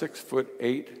by a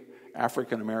 6'8"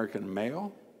 African-American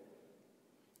male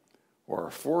or a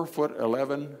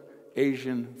 4'11"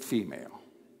 Asian female.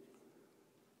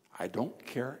 I don't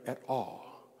care at all.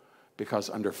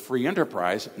 Because under free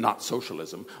enterprise, not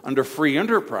socialism, under free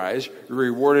enterprise, you're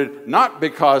rewarded not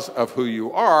because of who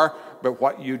you are, but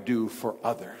what you do for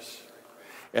others.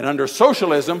 And under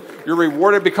socialism, you're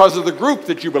rewarded because of the group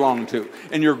that you belong to.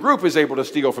 And your group is able to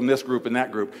steal from this group and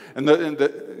that group. And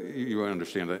you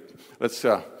understand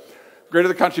that. Greater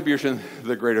the contribution,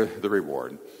 the greater the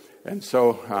reward. And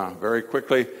so, very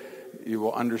quickly, you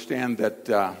will understand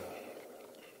that,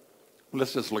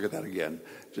 let's just look at that again,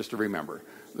 just to remember.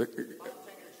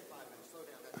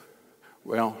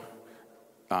 Well,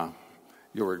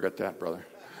 you'll regret that, brother.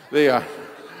 The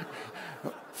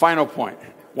final point.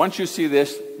 Once you see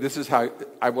this, this is how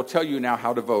I will tell you now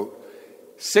how to vote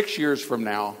 6 years from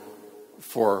now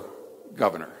for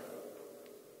governor.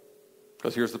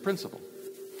 Because here's the principle.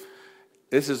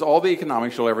 This is all the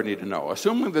economics you'll ever need to know.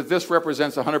 Assuming that this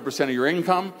represents 100% of your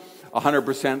income,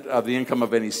 100% of the income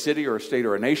of any city or state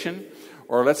or a nation,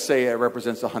 or let's say it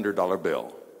represents a $100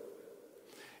 bill.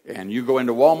 And you go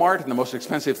into Walmart and the most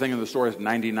expensive thing in the store is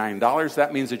 $99.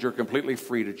 That means that you're completely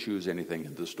free to choose anything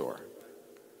in the store.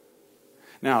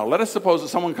 Now, let us suppose that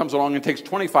someone comes along and takes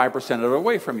 25% of it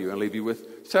away from you and leave you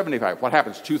with 75. What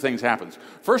happens? Two things happen.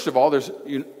 First of all, there's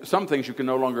some things you can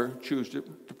no longer choose to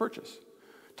purchase.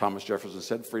 Thomas Jefferson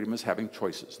said, freedom is having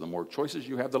choices. The more choices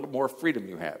you have, the more freedom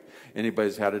you have. Anybody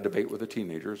who's had a debate with the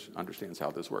teenagers understands how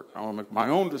this works. I want to make my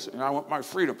own decision. I want my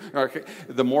freedom. Okay.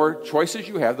 The more choices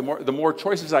you have, the more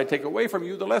choices I take away from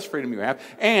you, the less freedom you have.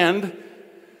 And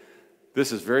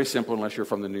this is very simple unless you're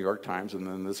from the New York Times, and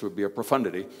then this would be a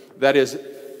profundity. That is,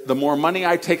 the more money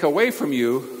I take away from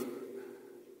you,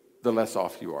 the less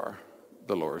off you are,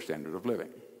 the lower standard of living.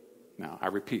 Now, I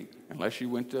repeat, unless you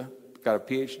got a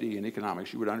PhD in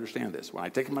economics, you would understand this. When I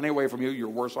take money away from you, you're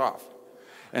worse off.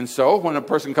 And so when a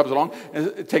person comes along,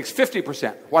 it takes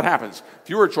 50%. What happens?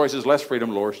 Fewer choices, less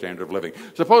freedom, lower standard of living.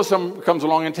 Suppose someone comes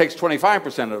along and takes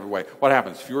 25% of it away. What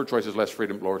happens? Fewer choices, less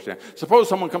freedom, lower standard. Suppose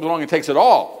someone comes along and takes it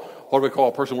all. What do we call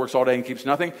a person who works all day and keeps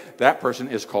nothing? That person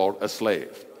is called a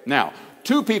slave. Now,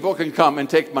 two people can come and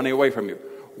take money away from you.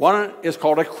 One is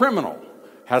called a criminal,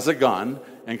 has a gun,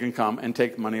 and can come and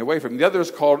take money away from you. The other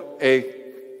is called a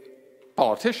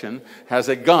politician, has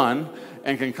a gun,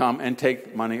 and can come and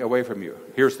take money away from you.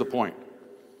 Here's the point.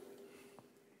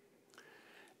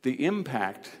 The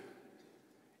impact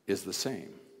is the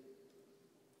same.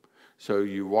 So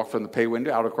you walk from the pay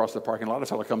window out across the parking lot. A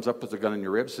fellow comes up, puts a gun in your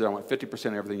ribs, says, I want 50%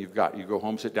 of everything you've got. You go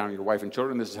home, sit down with your wife and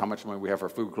children. This is how much money we have for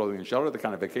food, clothing, and shelter, the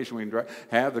kind of vacation we can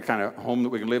have, the kind of home that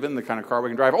we can live in, the kind of car we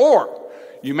can drive. Or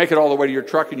you make it all the way to your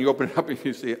truck and you open it up and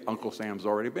you see Uncle Sam's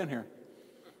already been here.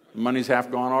 The money's half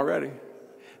gone already.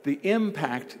 The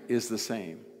impact is the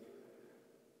same.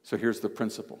 So here's the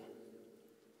principle.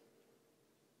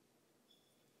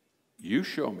 You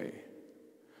show me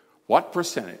what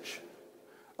percentage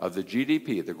of the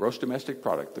GDP, the gross domestic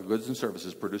product, the goods and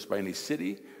services produced by any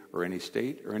city or any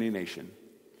state or any nation.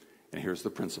 And here's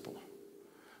the principle.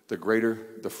 The greater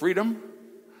the freedom,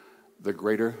 the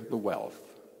greater the wealth.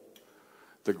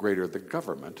 The greater the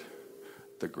government,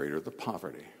 the greater the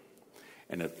poverty.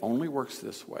 And it only works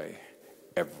this way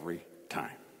every time.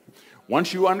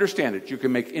 Once you understand it, you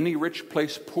can make any rich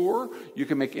place poor, you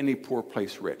can make any poor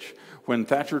place rich. When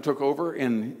Thatcher took over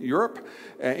in Europe,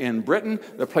 in Britain,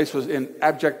 the place was in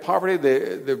abject poverty.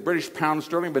 The British pound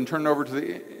sterling had been turned over to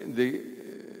the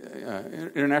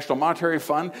International Monetary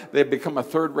Fund. They had become a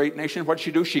third-rate nation. What did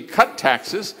she do? She cut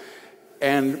taxes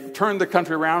and turned the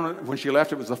country around. When she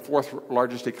left, it was the fourth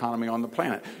largest economy on the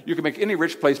planet. You can make any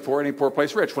rich place poor, any poor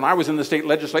place rich. When I was in the state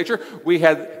legislature,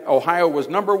 Ohio was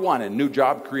number one in new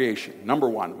job creation. Number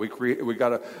one. We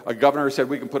got a governor who said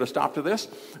we can put a stop to this.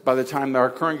 By the time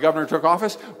our current governor took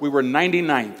office, we were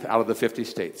 99th out of the 50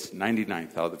 states.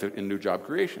 99th out of the 50 in new job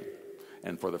creation.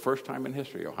 And for the first time in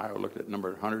history, Ohio looked at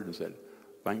number 100 and said,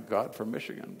 thank God for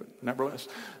Michigan. But nevertheless,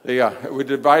 we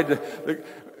divide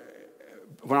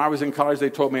when I was in college, they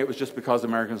told me it was just because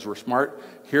Americans were smart.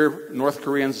 Here, North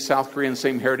Koreans, South Koreans,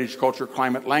 same heritage, culture,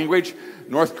 climate, language.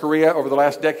 North Korea, over the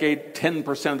last decade,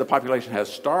 10% of the population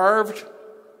has starved.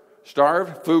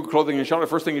 Food, clothing, and shelter.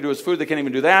 First thing you do is food. They can't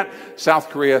even do that. South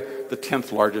Korea, the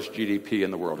 10th largest GDP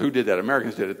in the world. Who did that?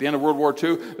 Americans did it. At the end of World War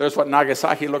II, there's what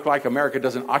Nagasaki looked like. America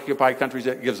doesn't occupy countries.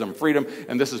 It gives them freedom.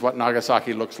 And this is what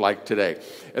Nagasaki looks like today.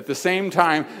 At the same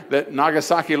time that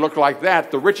Nagasaki looked like that,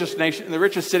 the richest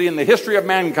city in the history of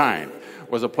mankind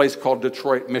was a place called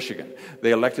Detroit, Michigan.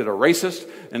 They elected a racist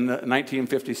in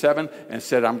 1957 and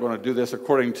said, I'm going to do this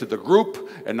according to the group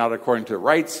and not according to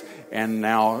rights. And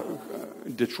now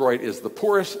Detroit is the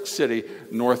poorest city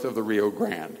north of the Rio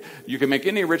Grande. You can make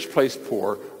any rich place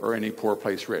poor or any poor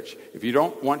place rich. If you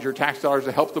don't want your tax dollars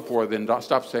to help the poor, then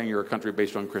stop saying you're a country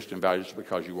based on Christian values,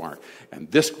 because you aren't. And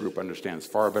this group understands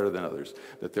far better than others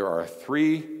that there are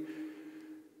 3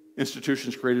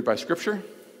 institutions created by Scripture.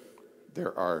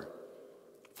 There are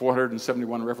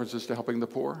 471 references to helping the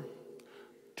poor.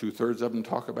 2/3 of them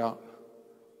talk about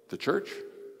the church.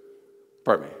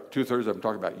 Pardon me, 2/3 of them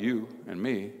talk about you and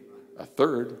me.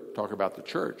 1/3 talk about the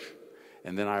church.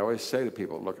 And then I always say to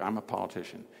people, look, I'm a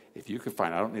politician. If you can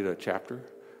find, I don't need a chapter,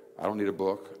 I don't need a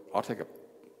book. I'll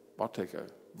take a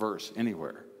verse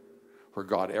anywhere where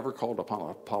God ever called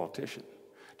upon a politician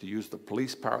to use the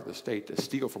police power of the state to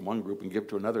steal from one group and give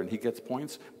to another, and he gets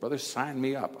points. Brother, sign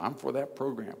me up. I'm for that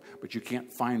program. But you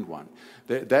can't find one.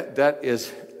 That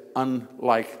is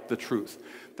unlike the truth.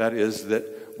 That is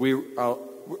that we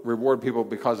reward people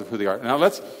because of who they are. Now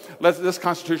this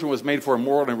Constitution was made for a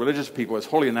moral and religious people. It's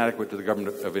wholly inadequate to the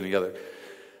government of any other.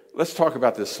 Let's talk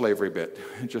about this slavery bit,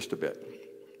 just a bit.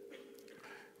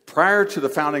 Prior to the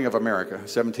founding of America,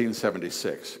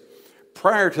 1776,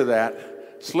 prior to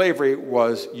that, slavery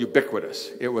was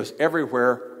ubiquitous. It was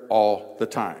everywhere all the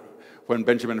time. When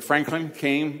Benjamin Franklin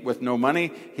came with no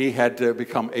money, he had to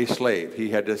become a slave. He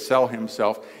had to sell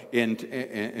himself he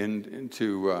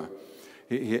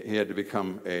had to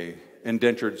become a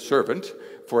indentured servant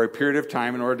for a period of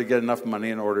time in order to get enough money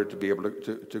in order to be able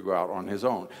to go out on his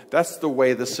own. That's the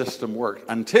way the system worked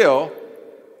until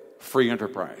free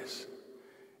enterprise.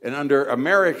 And under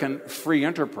American free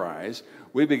enterprise,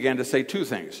 we began to say 2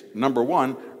 things. Number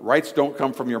 1, rights don't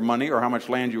come from your money or how much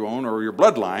land you own or your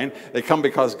bloodline. They come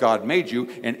because God made you,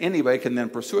 and anybody can then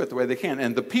pursue it the way they can.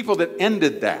 And the people that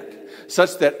ended that,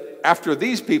 such that after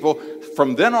these people,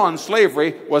 from then on,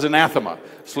 slavery was anathema.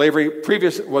 Slavery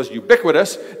previous was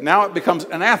ubiquitous. Now it becomes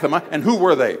anathema. And who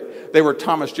were they? They were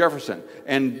Thomas Jefferson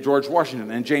and George Washington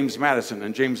and James Madison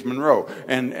and James Monroe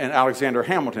and Alexander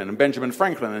Hamilton and Benjamin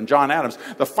Franklin and John Adams,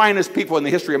 the finest people in the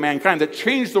history of mankind that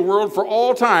changed the world for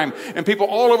all time. And people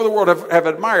all over the world have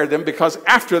admired them, because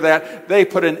after that, they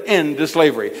put an end to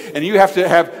slavery. And you have to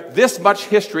have this much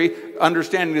history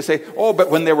understanding to say, oh,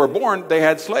 but when they were born, they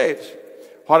had slaves.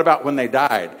 What about when they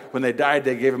died? When they died,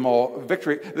 they gave them all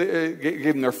victory, they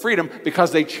gave them their freedom,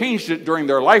 because they changed it during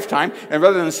their lifetime. And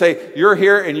rather than say, you're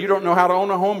here and you don't know how to own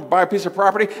a home, buy a piece of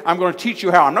property, I'm going to teach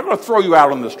you how. I'm not going to throw you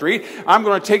out on the street. I'm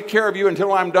going to take care of you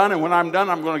until I'm done. And when I'm done,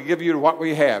 I'm going to give you what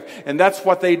we have. And that's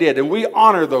what they did. And we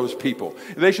honor those people.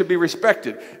 They should be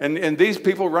respected. And these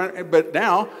people run, but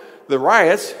now, the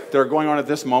riots that are going on at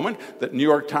this moment, that New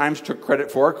York Times took credit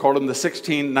for, called them the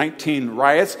 1619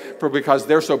 riots, because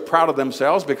they're so proud of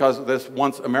themselves, because this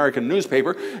once American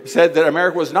newspaper said that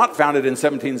America was not founded in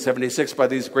 1776 by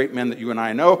these great men that you and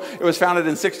I know. It was founded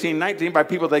in 1619 by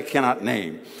people they cannot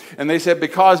name. And they said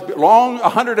because long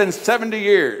 170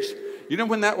 years. You know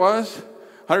when that was?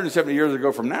 170 years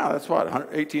ago from now. That's what,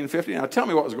 1850? Now tell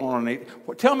me what was going on.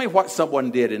 Tell me what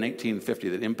someone did in 1850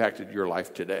 that impacted your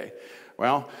life today.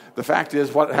 Well, the fact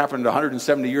is, what happened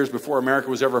 170 years before America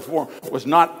was ever formed was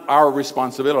not our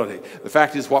responsibility. The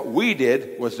fact is, what we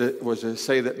did was to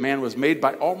say that man was made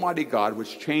by Almighty God,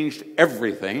 which changed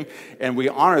everything, and we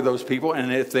honor those people.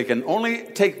 And if they can only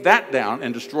take that down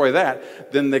and destroy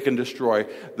that, then they can destroy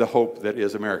the hope that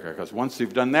is America. Because once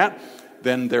they've done that,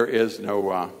 then there is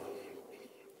no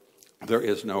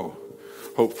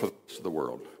hope for the rest of the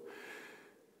world.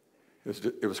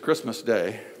 It was Christmas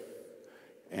Day.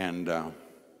 And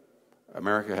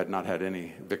America had not had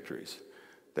any victories.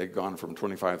 They'd gone from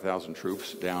 25,000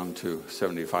 troops down to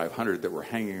 7,500 that were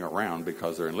hanging around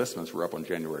because their enlistments were up on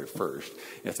January 1st.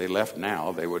 If they left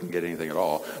now, they wouldn't get anything at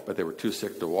all, but they were too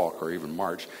sick to walk or even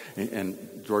march. And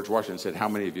George Washington said, how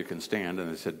many of you can stand? And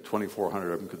they said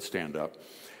 2,400 of them could stand up.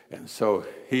 And so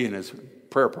he and his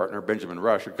prayer partner, Benjamin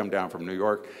Rush, had come down from New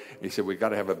York. He said, we've got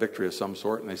to have a victory of some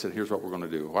sort. And they said, here's what we're going to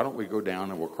do. Why don't we go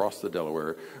down and we'll cross the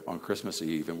Delaware on Christmas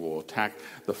Eve, and we'll attack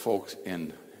the folks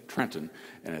in Trenton.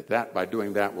 And by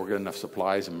doing that, we'll get enough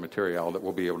supplies and material that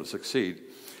we'll be able to succeed.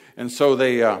 And so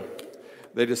they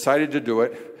decided to do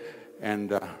it.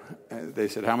 And they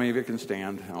said, how many of you can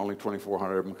stand? And only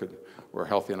 2,400 of them were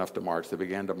healthy enough to march. They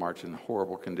began to march in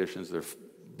horrible conditions. Their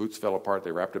boots fell apart.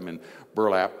 They wrapped them in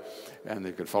burlap, and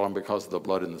they could follow them because of the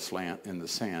blood in the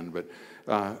sand. But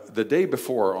the day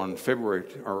before, on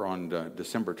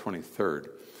December 23rd,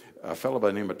 a fellow by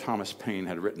the name of Thomas Paine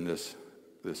had written this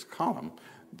column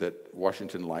that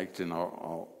Washington liked, and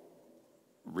I'll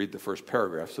read the first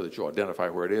paragraph so that you'll identify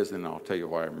where it is, and then I'll tell you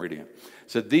why I'm reading it.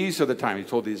 It said, these are the times, he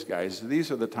told these guys,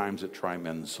 these are the times that try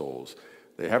men's souls.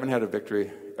 They haven't had a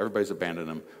victory. Everybody's abandoned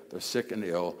them. They're sick and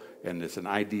ill, and it's an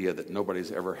idea that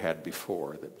nobody's ever had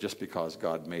before, that just because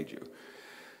God made you.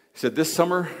 He said, this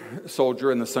summer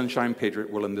soldier and the sunshine patriot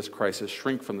will in this crisis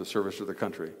shrink from the service of the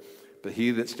country. But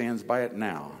he that stands by it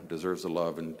now deserves the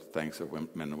love and thanks of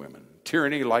men and women.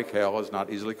 Tyranny, like hell, is not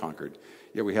easily conquered.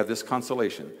 Yet we have this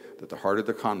consolation, that the harder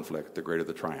the conflict, the greater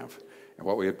the triumph. And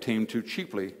what we obtain too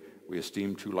cheaply, we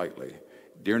esteem too lightly.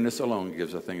 Dearness alone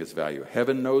gives a thing its value.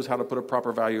 Heaven knows how to put a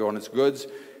proper value on its goods,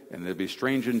 and it would be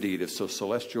strange indeed if so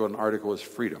celestial an article as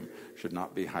freedom should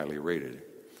not be highly rated.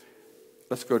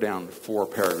 Let's go down 4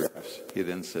 paragraphs. He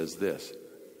then says this,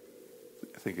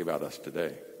 thinking about us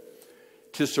today.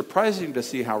 "'Tis surprising to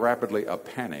see how rapidly a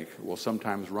panic will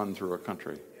sometimes run through a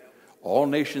country. All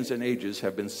nations and ages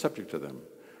have been subject to them.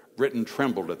 Britain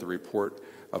trembled at the report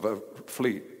of a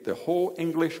fleet, the whole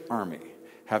English army,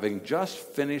 having just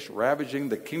finished ravaging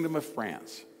the kingdom of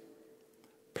France,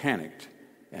 panicked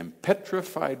and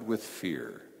petrified with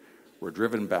fear, were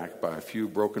driven back by a few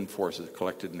broken forces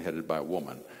collected and headed by a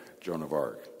woman, Joan of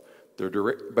Arc.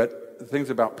 But things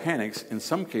about panics, in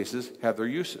some cases, have their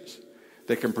uses.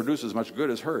 They can produce as much good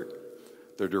as hurt.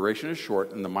 Their duration is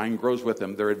short, and the mind grows with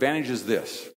them. Their advantage is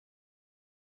this,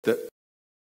 that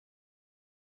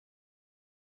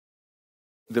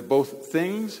both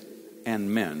things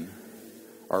and men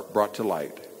are brought to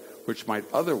light, which might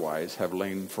otherwise have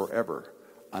lain forever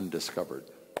undiscovered.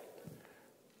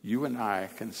 You and I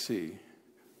can see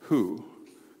who,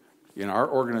 in our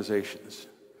organizations,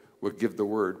 would give the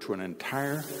word to an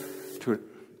entire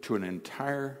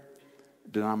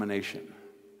denomination.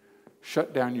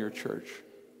 Shut down your church.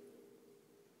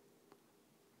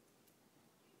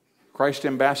 Christ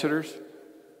ambassadors,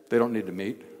 they don't need to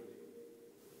meet.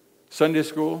 Sunday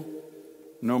school,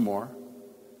 no more.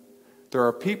 There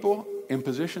are people in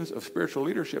positions of spiritual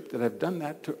leadership that have done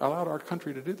that to allow our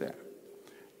country to do that.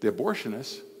 The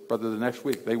abortionists, brother, the next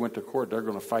week, they went to court. They're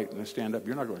going to fight and they stand up.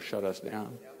 You're not going to shut us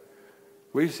down.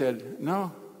 We said,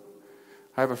 no.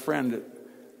 I have a friend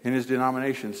in his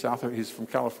denomination, he's from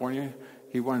California.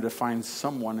 He wanted to find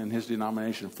someone in his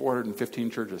denomination, 415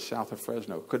 churches south of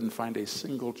Fresno. Couldn't find a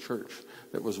single church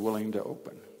that was willing to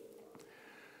open.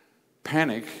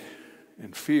 Panic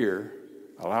and fear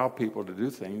allow people to do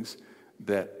things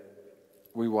that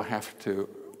we will have to,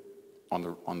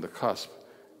 on the cusp,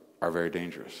 are very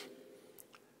dangerous.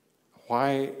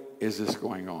 Why is this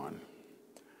going on?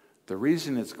 The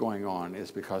reason it's going on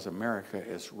is because America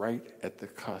is right at the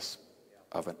cusp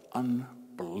of an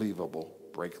unbelievable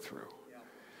breakthrough.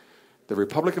 The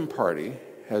Republican Party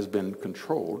has been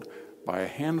controlled by a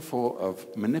handful of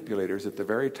manipulators at the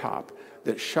very top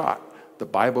that shot the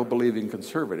Bible-believing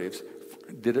conservatives,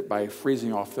 did it by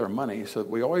freezing off their money, so that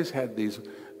we always had these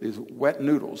wet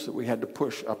noodles that we had to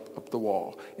push up the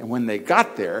wall. And when they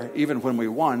got there, even when we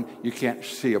won, you can't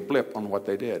see a blip on what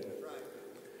they did.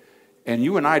 And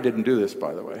you and I didn't do this,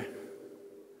 by the way.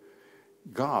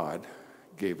 God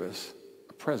gave us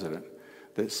a president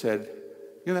that said,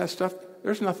 you know that stuff?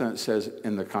 There's nothing that says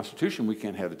in the Constitution we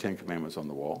can't have the 10 Commandments on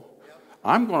the wall.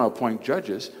 I'm going to appoint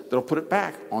judges that'll put it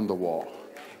back on the wall.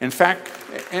 In fact,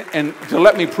 and to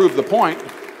let me prove the point,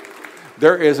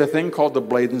 there is a thing called the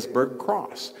Bladensburg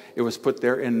Cross. It was put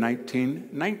there in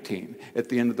 1919 at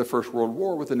the end of the First World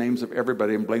War with the names of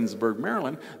everybody in Bladensburg,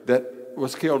 Maryland that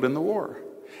was killed in the war.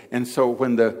 And so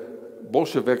when the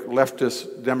Bolshevik,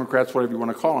 leftist, Democrats, whatever you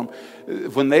want to call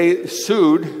them, when they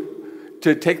sued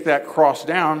to take that cross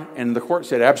down, and the court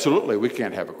said, absolutely, we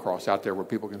can't have a cross out there where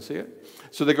people can see it.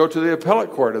 So they go to the appellate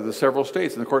court of the several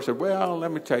states, and the court said, well,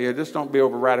 let me tell you, just don't be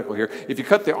over radical here. If you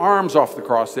cut the arms off the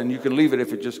cross, then you can leave it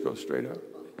if it just goes straight up.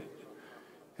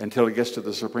 Until it gets to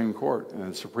the Supreme Court,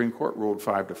 and the Supreme Court ruled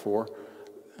 5-4,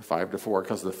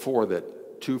 because the 4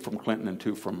 that 2 from Clinton and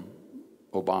 2 from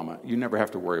Obama, you never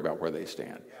have to worry about where they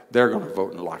stand. They're going to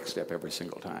vote in lockstep every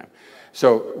single time.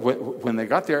 So when they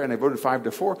got there and they voted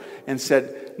 5-4 and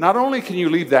said, not only can you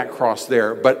leave that cross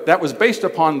there, but that was based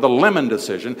upon the Lemon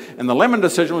decision. And the Lemon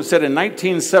decision was said in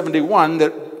 1971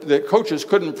 that coaches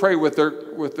couldn't pray with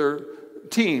their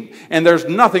team. And there's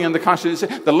nothing in the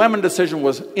Constitution. The Lemon decision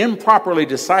was improperly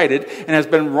decided and has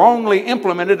been wrongly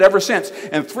implemented ever since.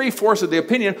 And 3/4 of the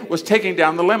opinion was taking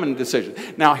down the Lemon decision.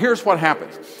 Now, here's what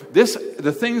happens.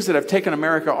 The things that have taken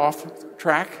America off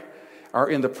track are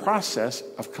in the process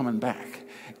of coming back.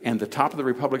 And the top of the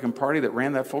Republican Party that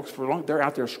ran that folks for long, they're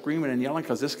out there screaming and yelling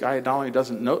because this guy not only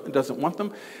doesn't want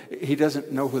them, he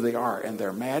doesn't know who they are, and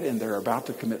they're mad and they're about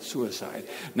to commit suicide.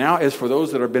 Now, as for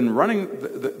those that have been running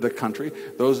the country,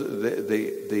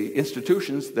 the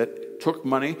institutions that took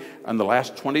money in the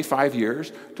last 25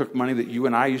 years, took money that you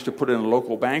and I used to put in a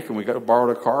local bank, and we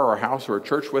borrowed a car or a house or a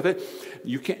church with it.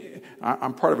 You can't.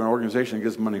 I'm part of an organization that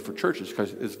gives money for churches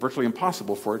because it's virtually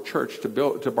impossible for a church to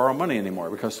borrow money anymore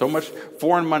because so much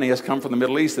foreign money has come from the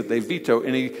Middle East that they veto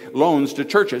any loans to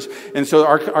churches. And so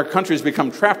our country has become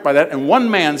trapped by that. And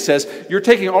one man says, you're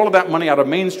taking all of that money out of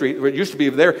Main Street, where it used to be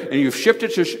there, and you've shipped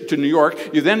it to New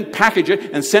York. You then package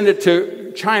it and send it to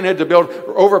China to build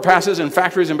overpasses and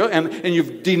factories and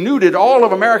you've denuded all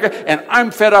of America, and I'm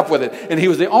fed up with it. And he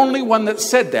was the only one that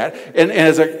said that. And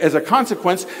as a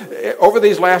consequence, over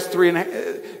these last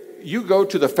you go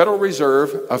to the Federal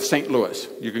Reserve of St. Louis.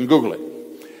 You can Google it.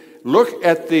 Look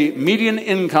at the median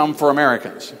income for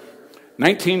Americans.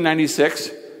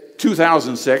 1996,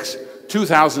 2006,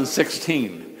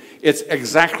 2016. It's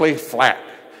exactly flat.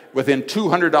 Within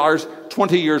 $200,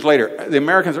 20 years later, the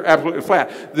Americans are absolutely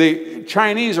flat. The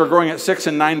Chinese are growing at 6%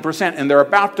 and 9%, and they're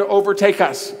about to overtake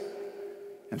us.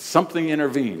 And something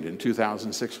intervened in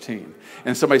 2016,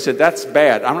 and somebody said, "That's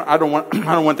bad. I don't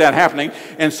want that happening."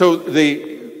 And so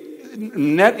the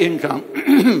net income,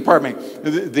 pardon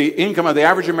me, the income of the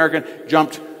average American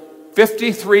jumped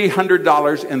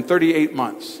 $5,300 in 38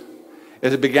 months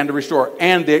as it began to restore,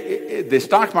 and the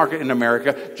stock market in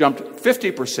America jumped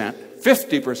 50%,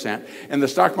 and the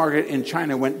stock market in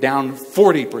China went down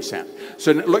 40%.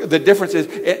 So look, the difference is,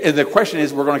 the question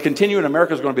is, we're going to continue, and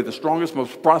America is going to be the strongest,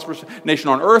 most prosperous nation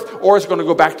on earth, or it's going to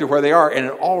go back to where they are, and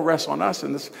it all rests on us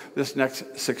in this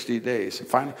next 60 days. And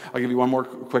finally, I'll give you one more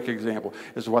quick example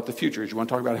as to what the future is. You want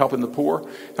to talk about helping the poor?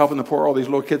 Helping the poor, all these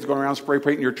little kids going around spray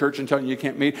painting your church and telling you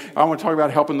can't meet. I want to talk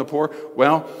about helping the poor.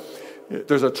 Well,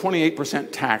 there's a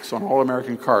 28% tax on all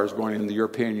American cars going in the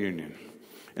European Union.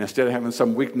 And instead of having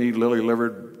some weak-kneed,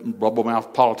 lily-livered,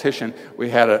 bubble-mouthed politician, we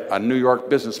had a New York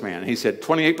businessman. He said,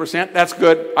 28%, that's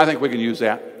good. I think we can use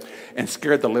that. And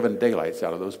scared the living daylights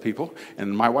out of those people.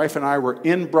 And my wife and I were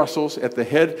in Brussels at the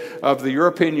head of the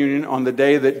European Union on the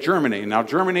day that now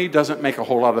Germany doesn't make a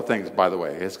whole lot of things, by the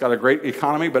way. It's got a great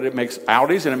economy, but it makes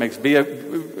Audis, and it makes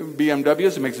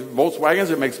BMWs, it makes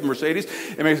Volkswagens, it makes Mercedes,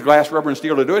 it makes glass, rubber, and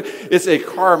steel to do it. It's a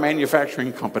car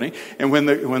manufacturing company. And when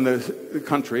the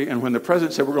country and when the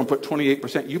president said, we're going to put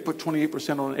 28%, you put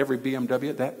 28% on every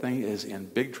BMW, that thing is in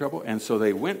big trouble. And so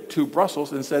they went to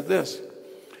Brussels and said this.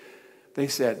 They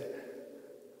said,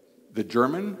 the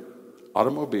German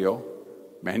Automobile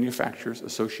Manufacturers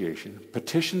Association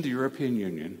petitioned the European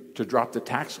Union to drop the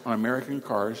tax on American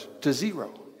cars to zero.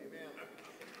 Amen.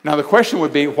 Now the question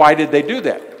would be, why did they do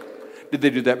that? Did they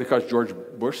do that because George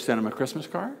Bush sent them a Christmas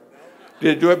card?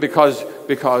 Did they do it because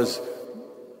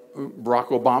Barack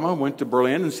Obama went to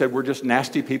Berlin and said, we're just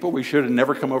nasty people. We should have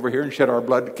never come over here and shed our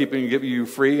blood keeping and giving you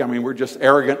free. I mean, we're just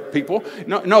arrogant people.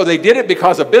 No, they did it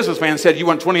because a businessman said, you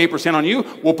want 28% on you?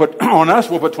 We'll put on us.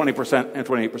 We'll put 20% and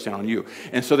 28% on you.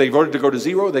 And so they voted to go to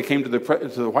zero. They came to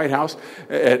the White House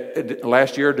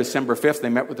last year, December 5th. They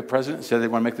met with the president and said they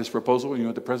want to make this proposal. And you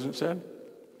know what the president said?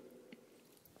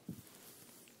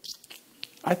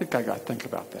 I think I got to think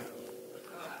about that.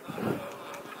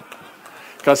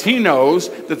 Because he knows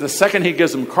that the second he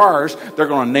gives them cars, they're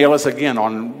going to nail us again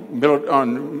on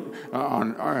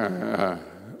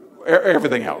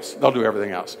everything else. They'll do everything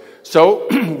else. So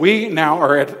we now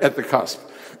are at the cusp.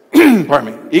 Pardon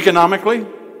me. Economically,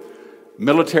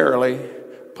 militarily,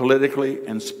 politically,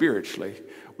 and spiritually,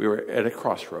 we were at a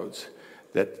crossroads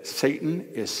that Satan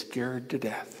is scared to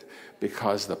death.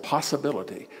 Because the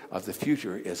possibility of the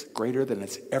future is greater than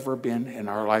it's ever been in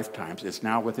our lifetimes. It's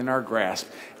now within our grasp.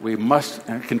 We must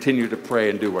continue to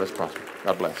pray and do what is possible.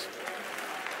 God bless.